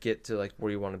trying to get to like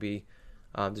where you want to be,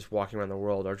 just walking around the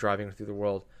world or driving through the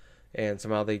world, and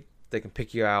somehow they can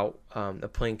pick you out. A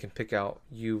plane can pick out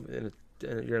you,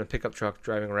 you're in a pickup truck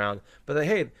driving around, but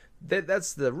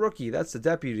that's the rookie, that's the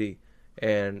deputy,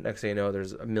 and next thing you know,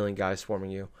 there's a million guys swarming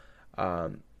you.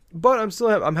 But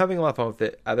I'm having a lot of fun with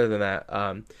it. Other than that,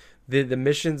 the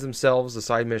missions themselves, the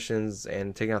side missions,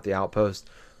 and taking out the outpost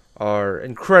are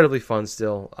incredibly fun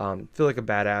still. Feel like a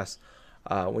badass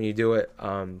when you do it.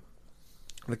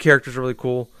 The characters are really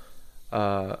cool.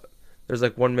 There's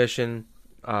like one mission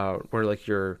where like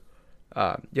you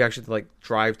actually have to like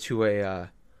drive to a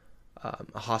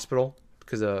hospital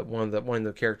because one of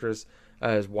the characters,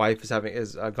 his wife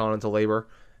is gone into labor,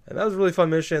 and that was a really fun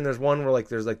mission. There's one where like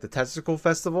there's like the testicle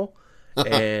festival,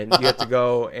 and you have to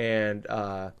go and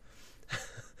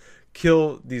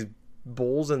kill these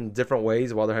bulls in different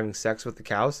ways while they're having sex with the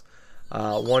cows.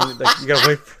 One like you gotta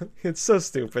wait for, it's so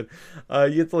stupid.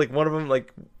 You have to like one of them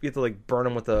like you have to like burn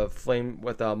them with a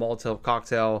Molotov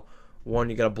cocktail. One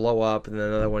you gotta blow up, and then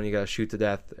another one you gotta shoot to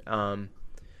death. And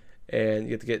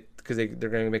you have to get because they're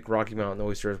gonna make Rocky Mountain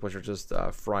oysters, which are just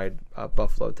fried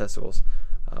buffalo testicles.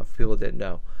 For people that didn't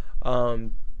know.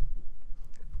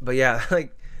 But yeah,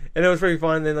 like, and it was pretty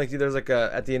fun. And then like there's like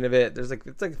at the end of it, there's like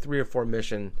it's like a 3 or 4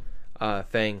 mission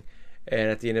thing.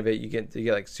 And at the end of it, you get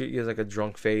like a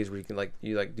drunk phase where you can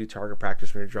do target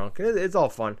practice when you're drunk, and it's all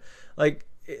fun. Like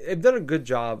they've done a good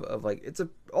job of like it's a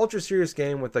ultra serious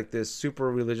game with like this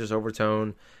super religious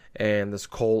overtone and this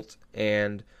cult,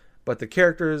 but the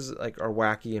characters like are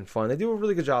wacky and fun. They do a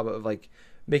really good job of like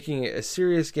making it a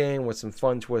serious game with some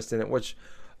fun twist in it, which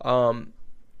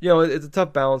it's a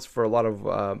tough balance for a lot of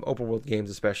open world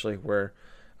games, especially where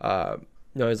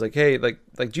it's like hey like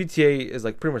GTA is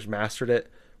like pretty much mastered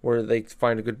it. Where they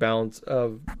find a good balance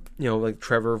of, like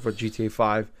Trevor for GTA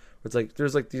 5. It's like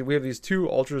there's like we have these 2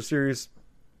 ultra serious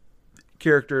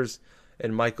characters,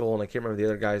 and Michael, and I can't remember the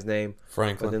other guy's name.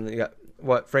 Franklin. But then you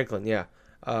got Franklin, yeah.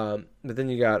 But then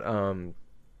you got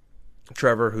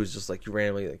Trevor, who's just like you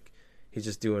randomly like he's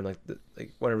just doing like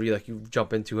whenever you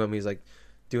jump into him, he's like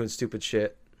doing stupid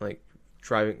shit like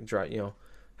driving,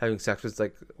 having sex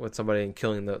with somebody and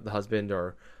killing the husband,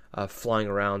 or flying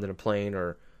around in a plane,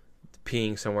 or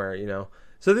peeing somewhere,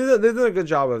 So they've done a good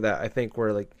job of that, I think.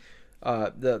 Where like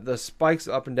the spikes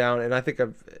up and down, and I think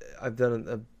I've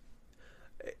done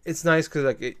it's nice because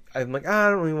like I'm like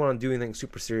I don't really want to do anything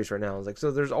super serious right now. It's like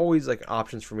so there's always like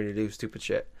options for me to do stupid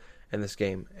shit in this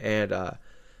game, and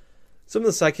some of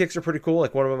the sidekicks are pretty cool.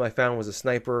 Like one of them I found was a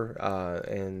sniper,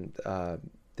 and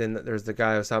then there's the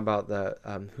guy I was talking about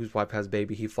whose wife has a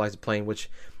baby. He flies a plane, which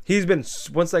he's been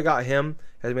once I got him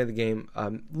has made the game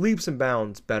leaps and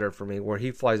bounds better for me. Where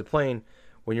he flies a plane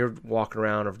when you're walking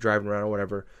around or driving around or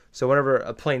whatever. So whenever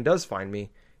a plane does find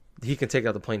me, he can take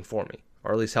out the plane for me,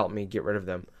 or at least help me get rid of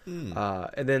them.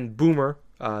 And then Boomer,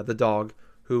 the dog,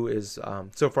 who is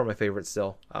so far my favorite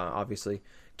still. Obviously,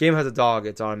 game has a dog,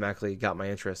 it's automatically got my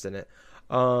interest in it.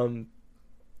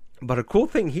 But a cool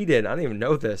thing he did, I didn't even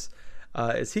know this.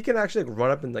 Is he can actually like,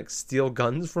 run up and like steal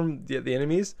guns from the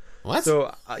enemies. What?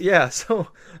 So so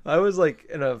I was like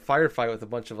in a firefight with a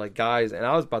bunch of like guys, and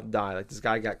I was about to die. Like this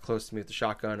guy got close to me with the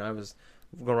shotgun. I was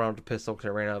going around with the pistol because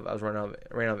I ran out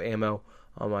of ammo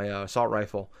on my assault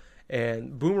rifle,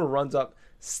 and Boomer runs up,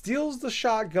 steals the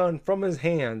shotgun from his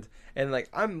hand, and like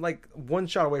I'm like one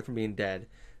shot away from being dead.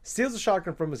 Steals the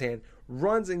shotgun from his hand,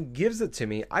 runs and gives it to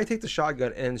me. I take the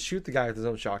shotgun and shoot the guy with his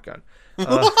own shotgun.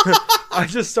 I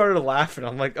just started laughing.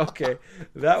 I'm like, okay,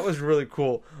 that was really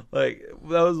cool. Like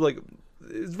that was like,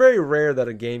 it's very rare that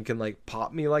a game can like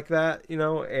pop me like that,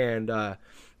 and to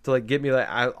like get me like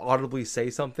I audibly say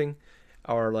something,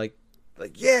 or like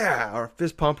yeah, or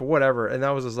fist pump or whatever. And that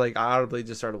was just like I audibly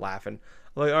just started laughing.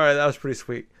 I'm like, all right, that was pretty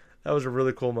sweet. That was a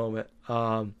really cool moment.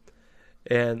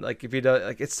 And like if he does,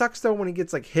 like it sucks though when he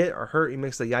gets like hit or hurt, he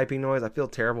makes the yiping noise. I feel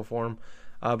terrible for him.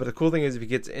 But the cool thing is if he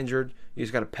gets injured, you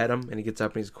just gotta pet him and he gets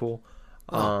up and he's cool.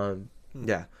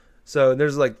 Yeah. So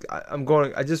there's like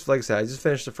I just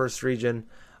finished the first region.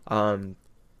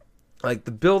 Like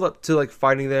the build up to like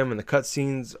fighting them and the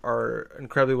cutscenes are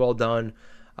incredibly well done.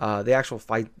 The actual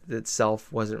fight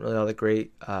itself wasn't really all that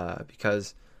great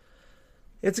because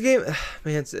it's a game.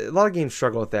 Man, a lot of games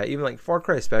struggle with that. Even like Far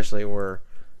Cry, especially, where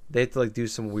they have to like do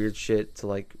some weird shit to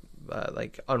like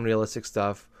unrealistic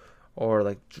stuff, or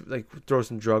like throw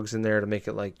some drugs in there to make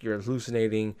it like you're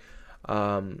hallucinating.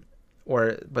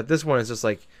 But this one is just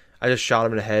like I just shot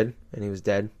him in the head and he was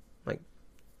dead like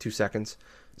 2 seconds.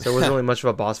 So it wasn't really much of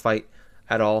a boss fight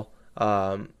at all.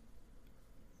 But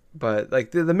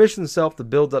like the mission itself, the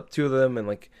build up to them, and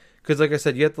like because like I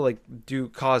said, you have to like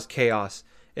cause chaos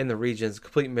in the regions,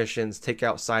 complete missions, take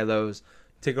out silos,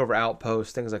 take over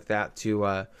outposts, things like that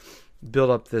to build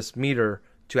up this meter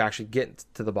to actually get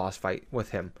to the boss fight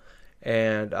with him.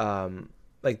 And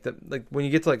like when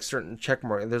you get to like certain check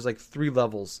mark, there's like 3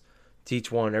 levels to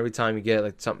each one. Every time you get it,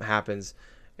 like something happens,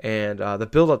 and the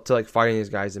build up to like fighting these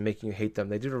guys and making you hate them,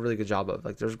 they did a really good job of.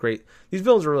 Like these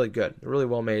villains are really good, they're really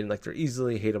well made, and like they're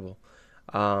easily hateable.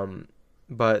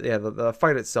 But yeah, the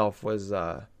fight itself was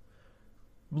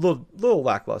little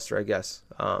lackluster, I guess.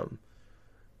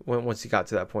 Once you got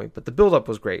to that point, but the build up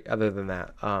was great. Other than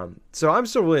that, so I'm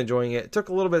still really enjoying it. It took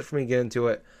a little bit for me to get into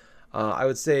it. I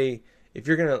would say if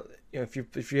you're gonna, if you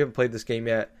haven't played this game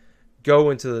yet,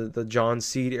 go into the John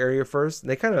Seed area first. And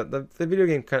they kind of the video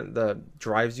game kind of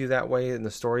drives you that way in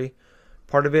the story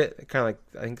part of it. Kind of like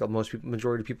I think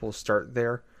majority of people start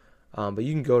there, but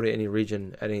you can go to any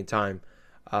region at any time.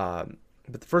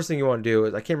 But the first thing you want to do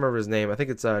is I can't remember his name. I think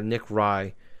it's Nick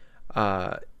Rye.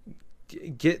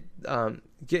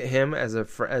 Get him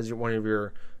as one of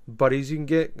your buddies you can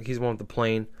get. He's one with the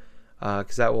plane,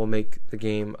 because that will make the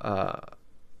game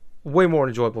way more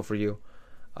enjoyable for you.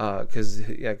 Because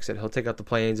like I said, he'll take out the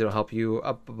planes. It'll help you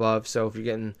up above. So if you're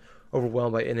getting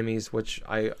overwhelmed by enemies, which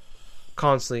I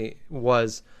constantly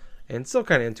was, and still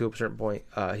kind of into a certain point,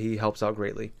 he helps out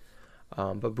greatly.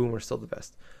 But Boomer's still the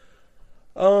best.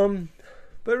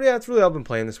 But yeah, it's really all I've been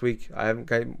playing this week. I haven't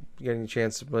got getting a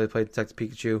chance to really play Detective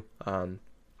Pikachu.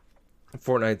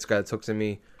 Fortnite's got its hooks in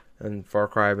me, and Far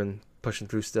Cry I've been pushing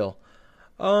through still.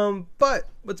 But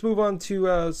let's move on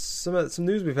to some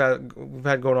news we've had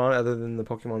going on other than the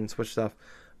Pokemon Switch stuff.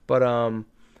 But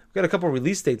we've got a couple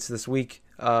release dates this week.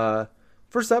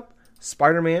 First up,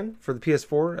 Spider-Man for the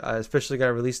PS4 officially got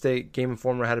a release date. Game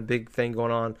Informer had a big thing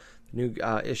going on. The new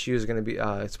issue is going to be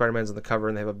Spider-Man's on the cover,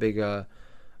 and they have a big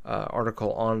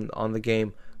article on the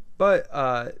game. But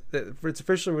it's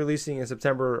officially releasing on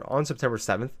September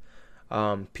 7th.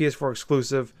 PS4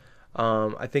 exclusive.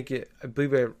 I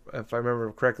believe if I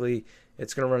remember correctly,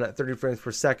 it's going to run at 30 frames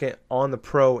per second on the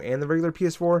Pro and the regular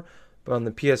PS4. But on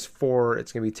the PS4,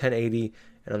 it's going to be 1080,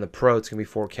 and on the Pro, it's going to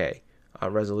be 4K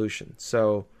resolution.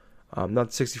 So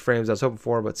not 60 frames I was hoping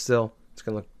for, but still, it's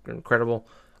going to look incredible.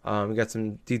 We got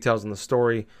some details on the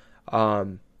story.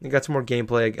 You got some more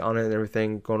gameplay on it and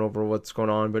everything, going over what's going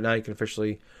on. But now you can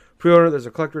officially pre-order. There's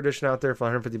a collector edition out there for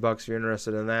 $150 if you're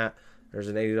interested in that. There's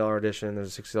an $80 edition.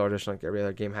 There's a $60 edition like every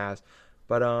other game has.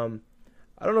 But I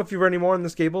don't know if you've read any more on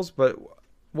this, Gables, but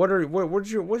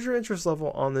what's your interest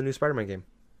level on the new Spider-Man game?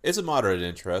 It's a moderate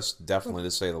interest, definitely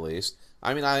to say the least.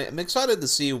 I mean, I'm excited to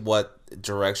see what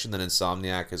direction that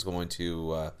Insomniac is going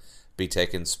to be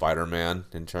taking Spider-Man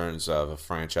in terms of a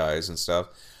franchise and stuff.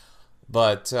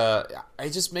 But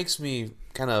it just makes me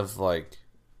kind of like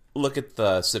look at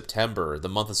the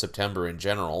month of September in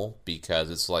general, because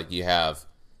it's like you have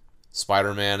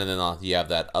Spider-Man, and then you have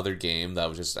that other game that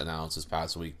was just announced this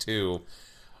past week too,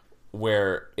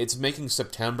 where it's making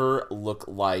September look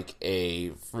like a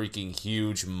freaking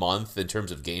huge month in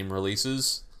terms of game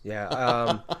releases.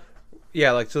 Yeah,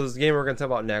 yeah. Like, so this game we're gonna talk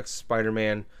about next,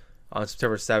 Spider-Man, on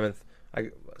September 7th.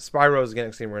 Spyro is the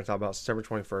next game we're gonna talk about, September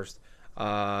 21st.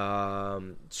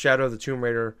 Shadow of the Tomb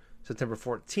Raider, September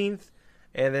 14th,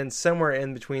 and then somewhere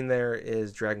in between there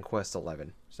is Dragon Quest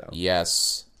 11. So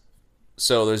yes.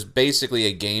 So there's basically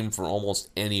a game for almost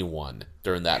anyone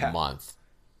during that month.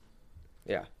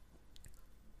 Yeah.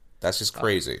 That's just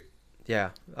crazy. Yeah.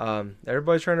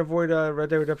 Everybody's trying to avoid Red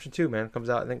Dead Redemption 2, man. It comes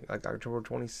out, I think, like October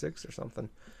 26th or something.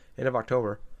 End of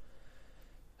October.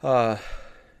 Yeah.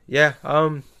 I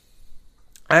went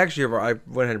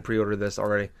ahead and pre-ordered this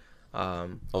already.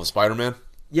 Spider-Man?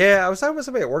 Yeah, I was talking with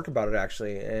somebody at work about it,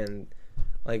 actually, and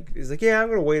he's like, yeah, I'm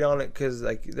gonna wait on it because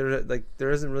there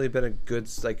hasn't really been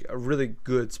a really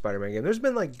good Spider-Man game. There's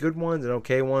been like good ones and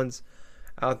okay ones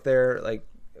out there,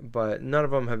 but none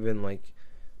of them have been like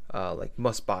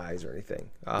must buys or anything.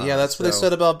 Yeah, that's what they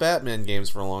said about Batman games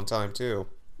for a long time too.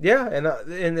 Yeah, and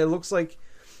it looks like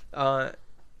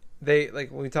they when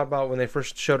we talk about when they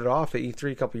first showed it off at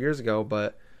E3 a couple years ago,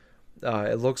 but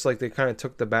it looks like they kind of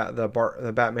took the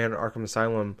Batman Arkham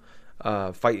Asylum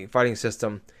fighting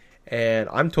system. And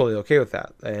I'm totally okay with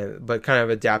that, but kind of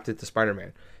adapted to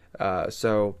Spider-Man.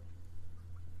 So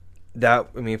that,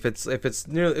 I mean, if it's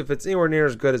anywhere near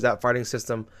as good as that fighting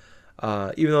system,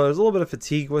 even though there's a little bit of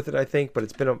fatigue with it, I think. But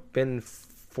it's been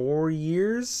 4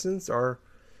 years since, or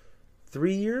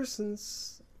 3 years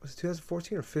since, was it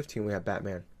 2014 or 15? We had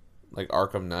Batman, like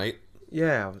Arkham Knight.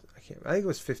 Yeah, I think it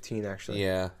was 15 actually.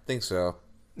 Yeah, I think so.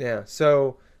 Yeah,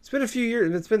 so. It's been a few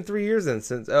years. It's been 3 years then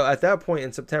since. At that point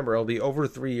in September, it'll be over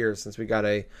 3 years since we got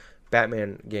a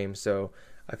Batman game. So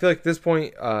I feel like at this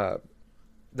point,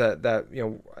 that I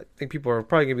think people are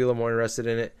probably gonna be a little more interested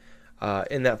in it,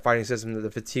 in that fighting system. That the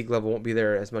fatigue level won't be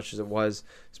there as much as it was,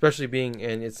 especially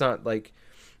and it's not like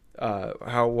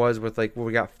how it was with where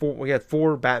we had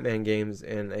four Batman games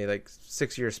in a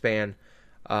 6 year span,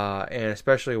 and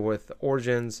especially with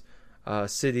Origins,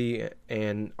 City,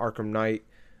 and Arkham Knight.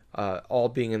 All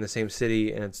being in the same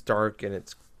city, and it's dark and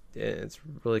it's it's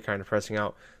really kind of pressing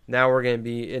out. Now we're going to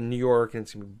be in New York, and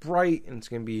it's going to be bright, and it's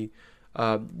going to be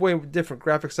way different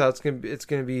graphic style. It's going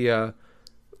to be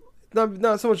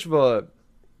not so much of a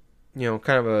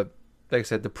kind of a, like I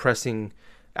said, depressing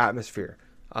atmosphere,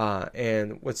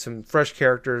 and with some fresh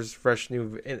characters, fresh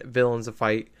new villains to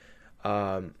fight,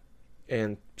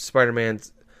 and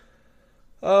Spider-Man's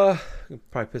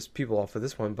probably piss people off with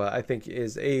this one, but I think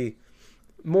is a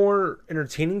more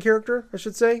entertaining character, I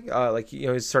should say.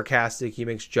 He's sarcastic, he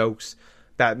makes jokes.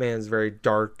 Batman's very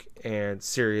dark and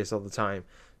serious all the time.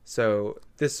 So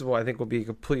this is what I think will be a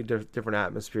completely different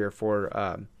atmosphere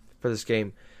for this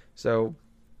game. So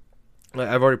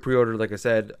I've already pre-ordered, like I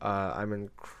said. I'm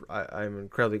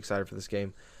incredibly excited for this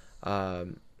game.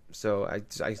 So I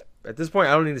at this point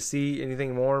I don't need to see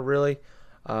anything more really.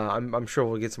 I'm sure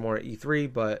we'll get some more at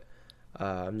E3, but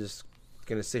I'm just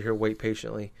gonna sit here and wait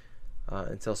patiently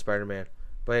until Spider-Man.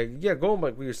 But yeah, going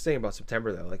like we were saying about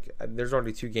September though, like there's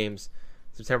already 2 games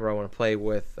September I want to play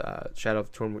with, Shadow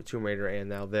of Tomb Raider and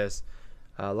now this.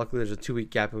 Luckily there's a 2-week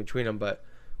gap in between them, but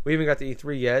we haven't got to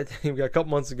E3 yet. We've got a couple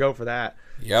months to go for that.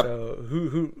 Yep. So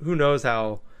who knows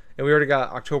how? And we already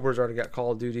got October's already got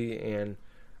Call of Duty and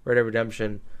Red Dead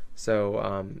Redemption.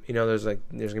 So there's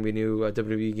gonna be a new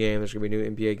WWE game. There's gonna be a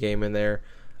new NBA game in there.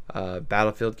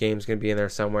 Battlefield game's gonna be in there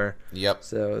somewhere. Yep.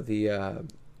 So the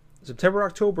September,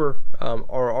 October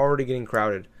are already getting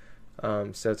crowded.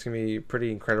 So it's gonna be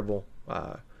pretty incredible.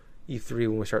 E3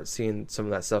 when we start seeing some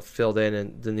of that stuff filled in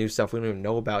and the new stuff we don't even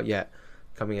know about yet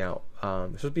coming out.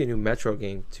 There's supposed to be a new Metro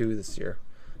game too this year.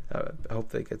 I hope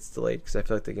that gets delayed because I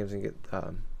feel like the game's gonna get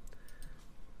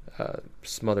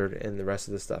smothered in the rest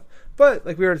of this stuff. But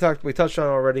like we touched on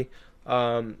already.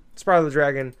 Spyro the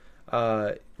Dragon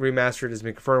remastered has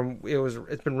been confirmed.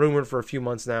 It's been rumored for a few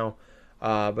months now,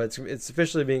 but it's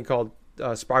officially being called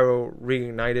Spyro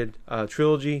Reignited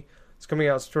Trilogy. It's coming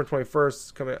out September 21st.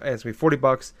 It's coming and it's gonna be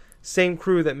 $40. Same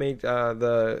crew that made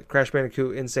the Crash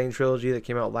Bandicoot Insane Trilogy that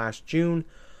came out last June.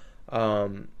 I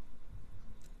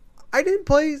didn't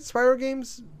play Spyro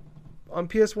games on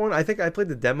PS1. I think I played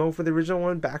the demo for the original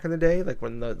one back in the day, like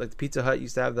when the Pizza Hut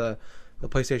used to have the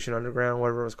PlayStation Underground,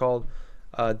 whatever it was called,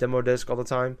 demo disc all the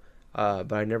time.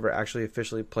 But I never actually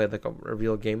officially played like a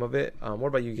real game of it. What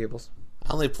about you, Gables?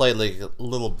 I only played like a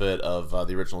little bit of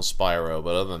the original Spyro,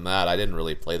 but other than that, I didn't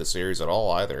really play the series at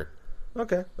all either.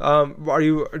 Okay. Are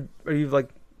you like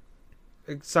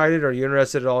excited? Or are you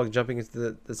interested at all in jumping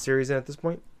into the series at this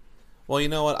point? Well, you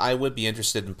know what? I would be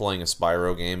interested in playing a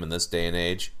Spyro game in this day and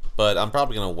age, but I'm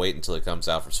probably going to wait until it comes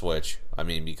out for Switch. I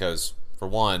mean, because, for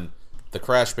one, the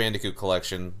Crash Bandicoot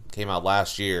collection came out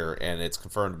last year, and it's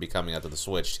confirmed to be coming out to the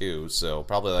Switch, too, so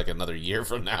probably like another year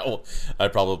from now,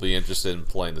 I'd probably be interested in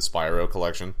playing the Spyro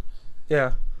collection.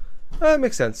 Yeah. That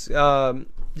makes sense. I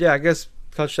guess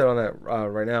touched on that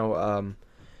right now.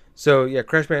 So, yeah,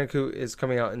 Crash Bandicoot is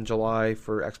coming out in July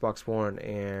for Xbox One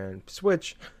and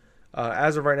Switch.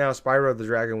 As of right now, Spyro the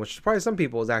Dragon, which probably some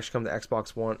people, is actually coming to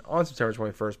Xbox One on September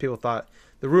 21st. People thought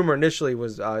the rumor initially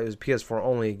was it was PS4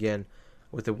 only again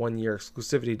with a 1-year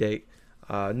exclusivity date.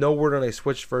 No word on a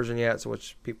Switch version yet, so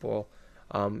which people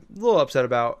a little upset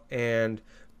about.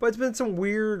 But it's been some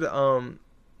weird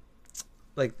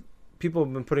like people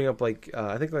have been putting up I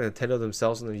think like Nintendo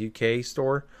themselves in the UK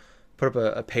store put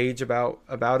up a page about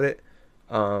it,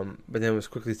 but then it was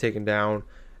quickly taken down,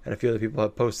 and a few other people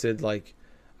have posted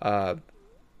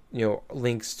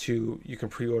links to you can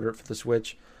pre-order it for the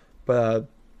Switch, but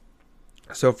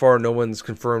so far no one's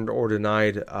confirmed or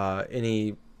denied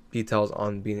any details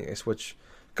on being a Switch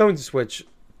coming to Switch,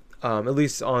 at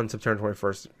least on September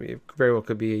 21st. It very well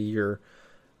could be a year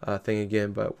thing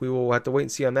again, but we will have to wait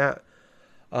and see on that.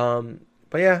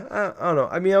 But yeah, I don't know.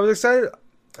 I mean, I was excited.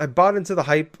 I bought into the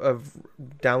hype of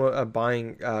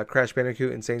buying Crash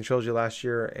Bandicoot Insane Trilogy last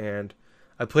year, and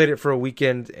I played it for a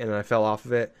weekend and I fell off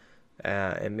of it.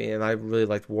 And I really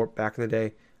liked Warp back in the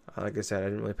day. Like I said, I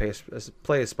didn't really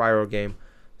play a Spyro game,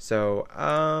 so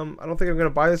I don't think I'm gonna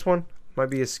buy this one. Might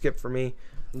be a skip for me,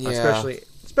 especially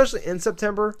in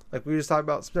September. Like we just talked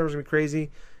about, September's gonna be crazy,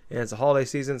 and it's a holiday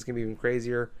season. It's gonna be even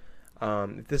crazier.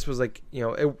 If this was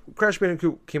Crash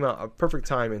Bandicoot came out a perfect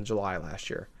time in July last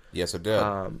year. Yes, it did.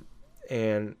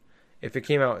 And if it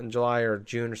came out in July or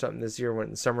June or something this year,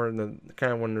 when summer and the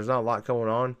kind of when there's not a lot going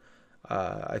on,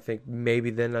 I think maybe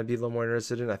then I'd be a little more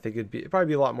interested in. I think it'd probably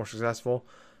be a lot more successful.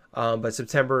 But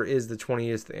September is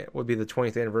would be the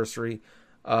 20th anniversary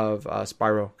of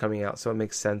Spyro coming out, so it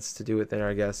makes sense to do it then,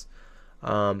 I guess.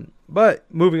 But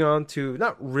moving on to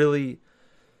not really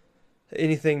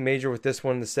anything major with this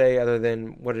one to say other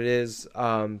than what it is.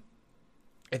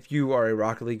 if you are a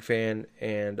Rocket League fan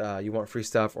and you want free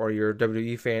stuff, or you're a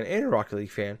WWE fan and a Rocket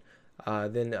League fan,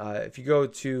 then if you go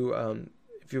to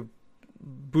if you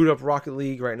boot up Rocket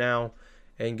League right now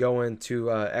and go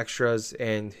into extras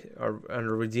and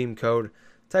under redeem code,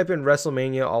 type in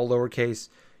WrestleMania all lowercase,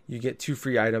 you get 2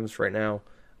 free items right now.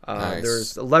 Nice.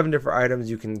 There's 11 different items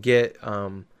you can get.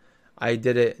 I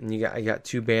did it, and I got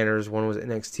 2 banners. One was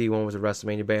NXT, one was a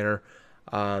WrestleMania banner.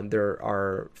 There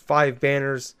are 5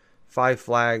 banners, 5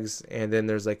 flags, and then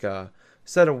there's like a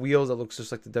set of wheels that looks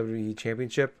just like the WWE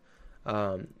Championship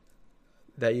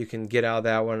that you can get out of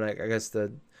that one. I guess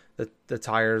the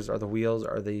tires or the wheels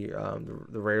are the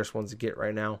rarest ones to get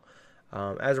right now.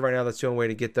 As of right now, that's the only way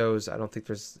to get those. I don't think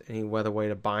there's any other way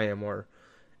to buy them or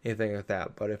anything like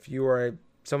that. But if you are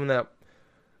someone that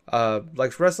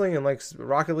likes wrestling and likes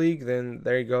Rocket League, then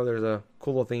there you go. There's a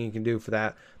cool little thing you can do for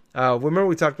that. Remember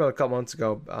we talked about a couple months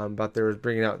ago about they were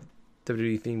bringing out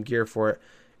WWE themed gear for it,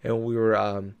 and we were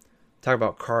talking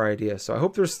about car ideas. So I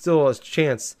hope there's still a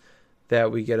chance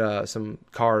that we get some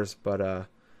cars, but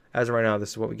as of right now,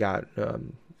 this is what we got.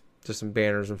 Just some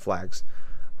banners and flags.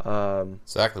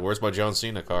 Exactly. Where's my John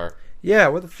Cena car? Yeah,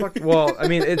 what the fuck? Well, I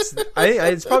mean, it's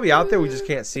probably out there. We just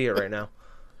can't see it right now.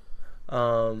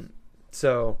 Yeah,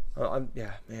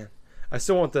 man. I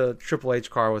still want the Triple H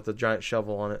car with the giant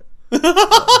shovel on it.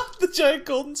 The giant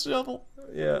golden shovel.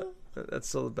 Yeah, that's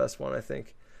still the best one, I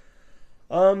think.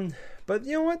 But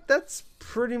you know what? That's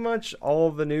pretty much all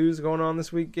of the news going on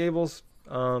this week, Gables.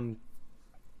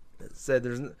 Said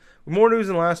there's more news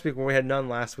than last week when we had none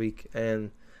last week,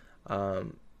 and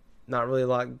not really a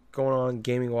lot going on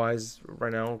gaming wise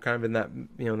right now. We're kind of in that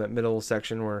that middle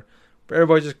section where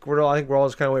everybody I think we're all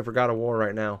just kind of waiting for God of War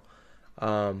right now.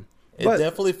 It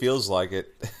definitely feels like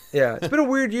it. Yeah, it's been a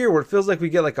weird year where it feels like we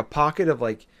get like a pocket of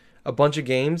like a bunch of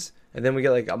games, and then we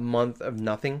get like a month of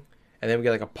nothing, and then we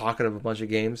get like a pocket of a bunch of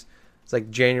games. It's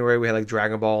like January we had like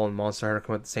Dragon Ball and Monster Hunter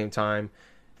come at the same time,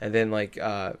 and then like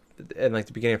in like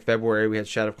the beginning of February we had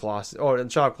Shadow of Colossus. Oh,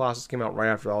 and Shadow of Colossus came out right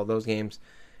after all those games,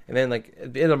 and then like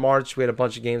at the end of March we had a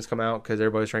bunch of games come out because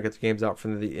everybody's trying to get the games out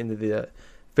from the end of the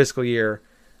fiscal year,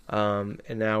 and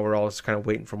now we're all just kind of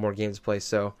waiting for more games to play.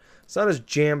 So it's not as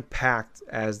jam packed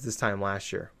as this time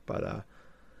last year, but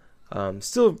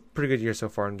still a pretty good year so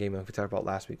far in gaming, like we talked about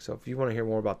last week. So if you want to hear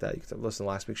more about that, you can listen to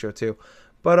last week's show too.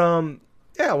 But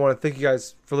yeah, I want to thank you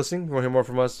guys for listening. If you want to hear more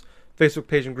from us, Facebook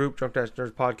page and group, Drunk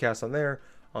Nerds Podcast on there.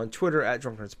 On Twitter at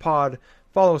Drunk Nerds Pod.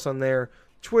 Follow us on there.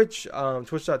 Twitch,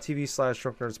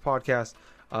 twitch.tv/Drunk Nerds Podcast.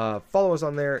 Follow us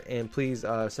on there, and please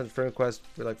send a friend request.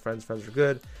 We like friends. Friends are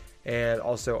good. And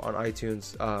also on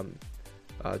iTunes,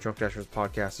 Drunk Nerds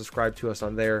Podcast. Subscribe to us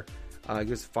on there.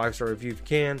 Give us a 5-star review if you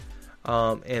can.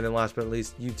 And then last but not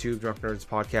least, YouTube, Drunk Nerds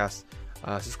Podcast.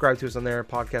 Subscribe to us on there.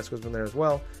 Podcast goes on there as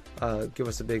well. Give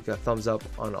us a big thumbs up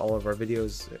on all of our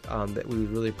videos. That we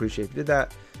would really appreciate if you did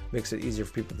that. Makes it easier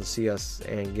for people to see us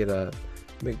and gives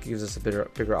us a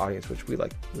bigger audience, which we'd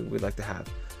like to have.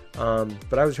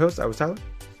 But I was your host. I was Tyler.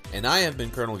 And I have been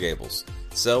Colonel Gables.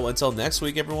 So until next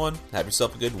week, everyone, have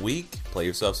yourself a good week. Play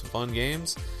yourself some fun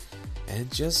games. And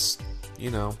just,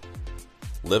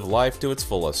 live life to its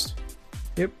fullest.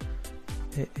 Yep.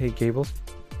 Hey, Gables.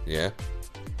 Yeah?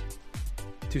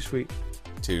 Too sweet.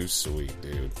 Too sweet,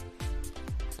 dude.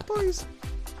 Boys.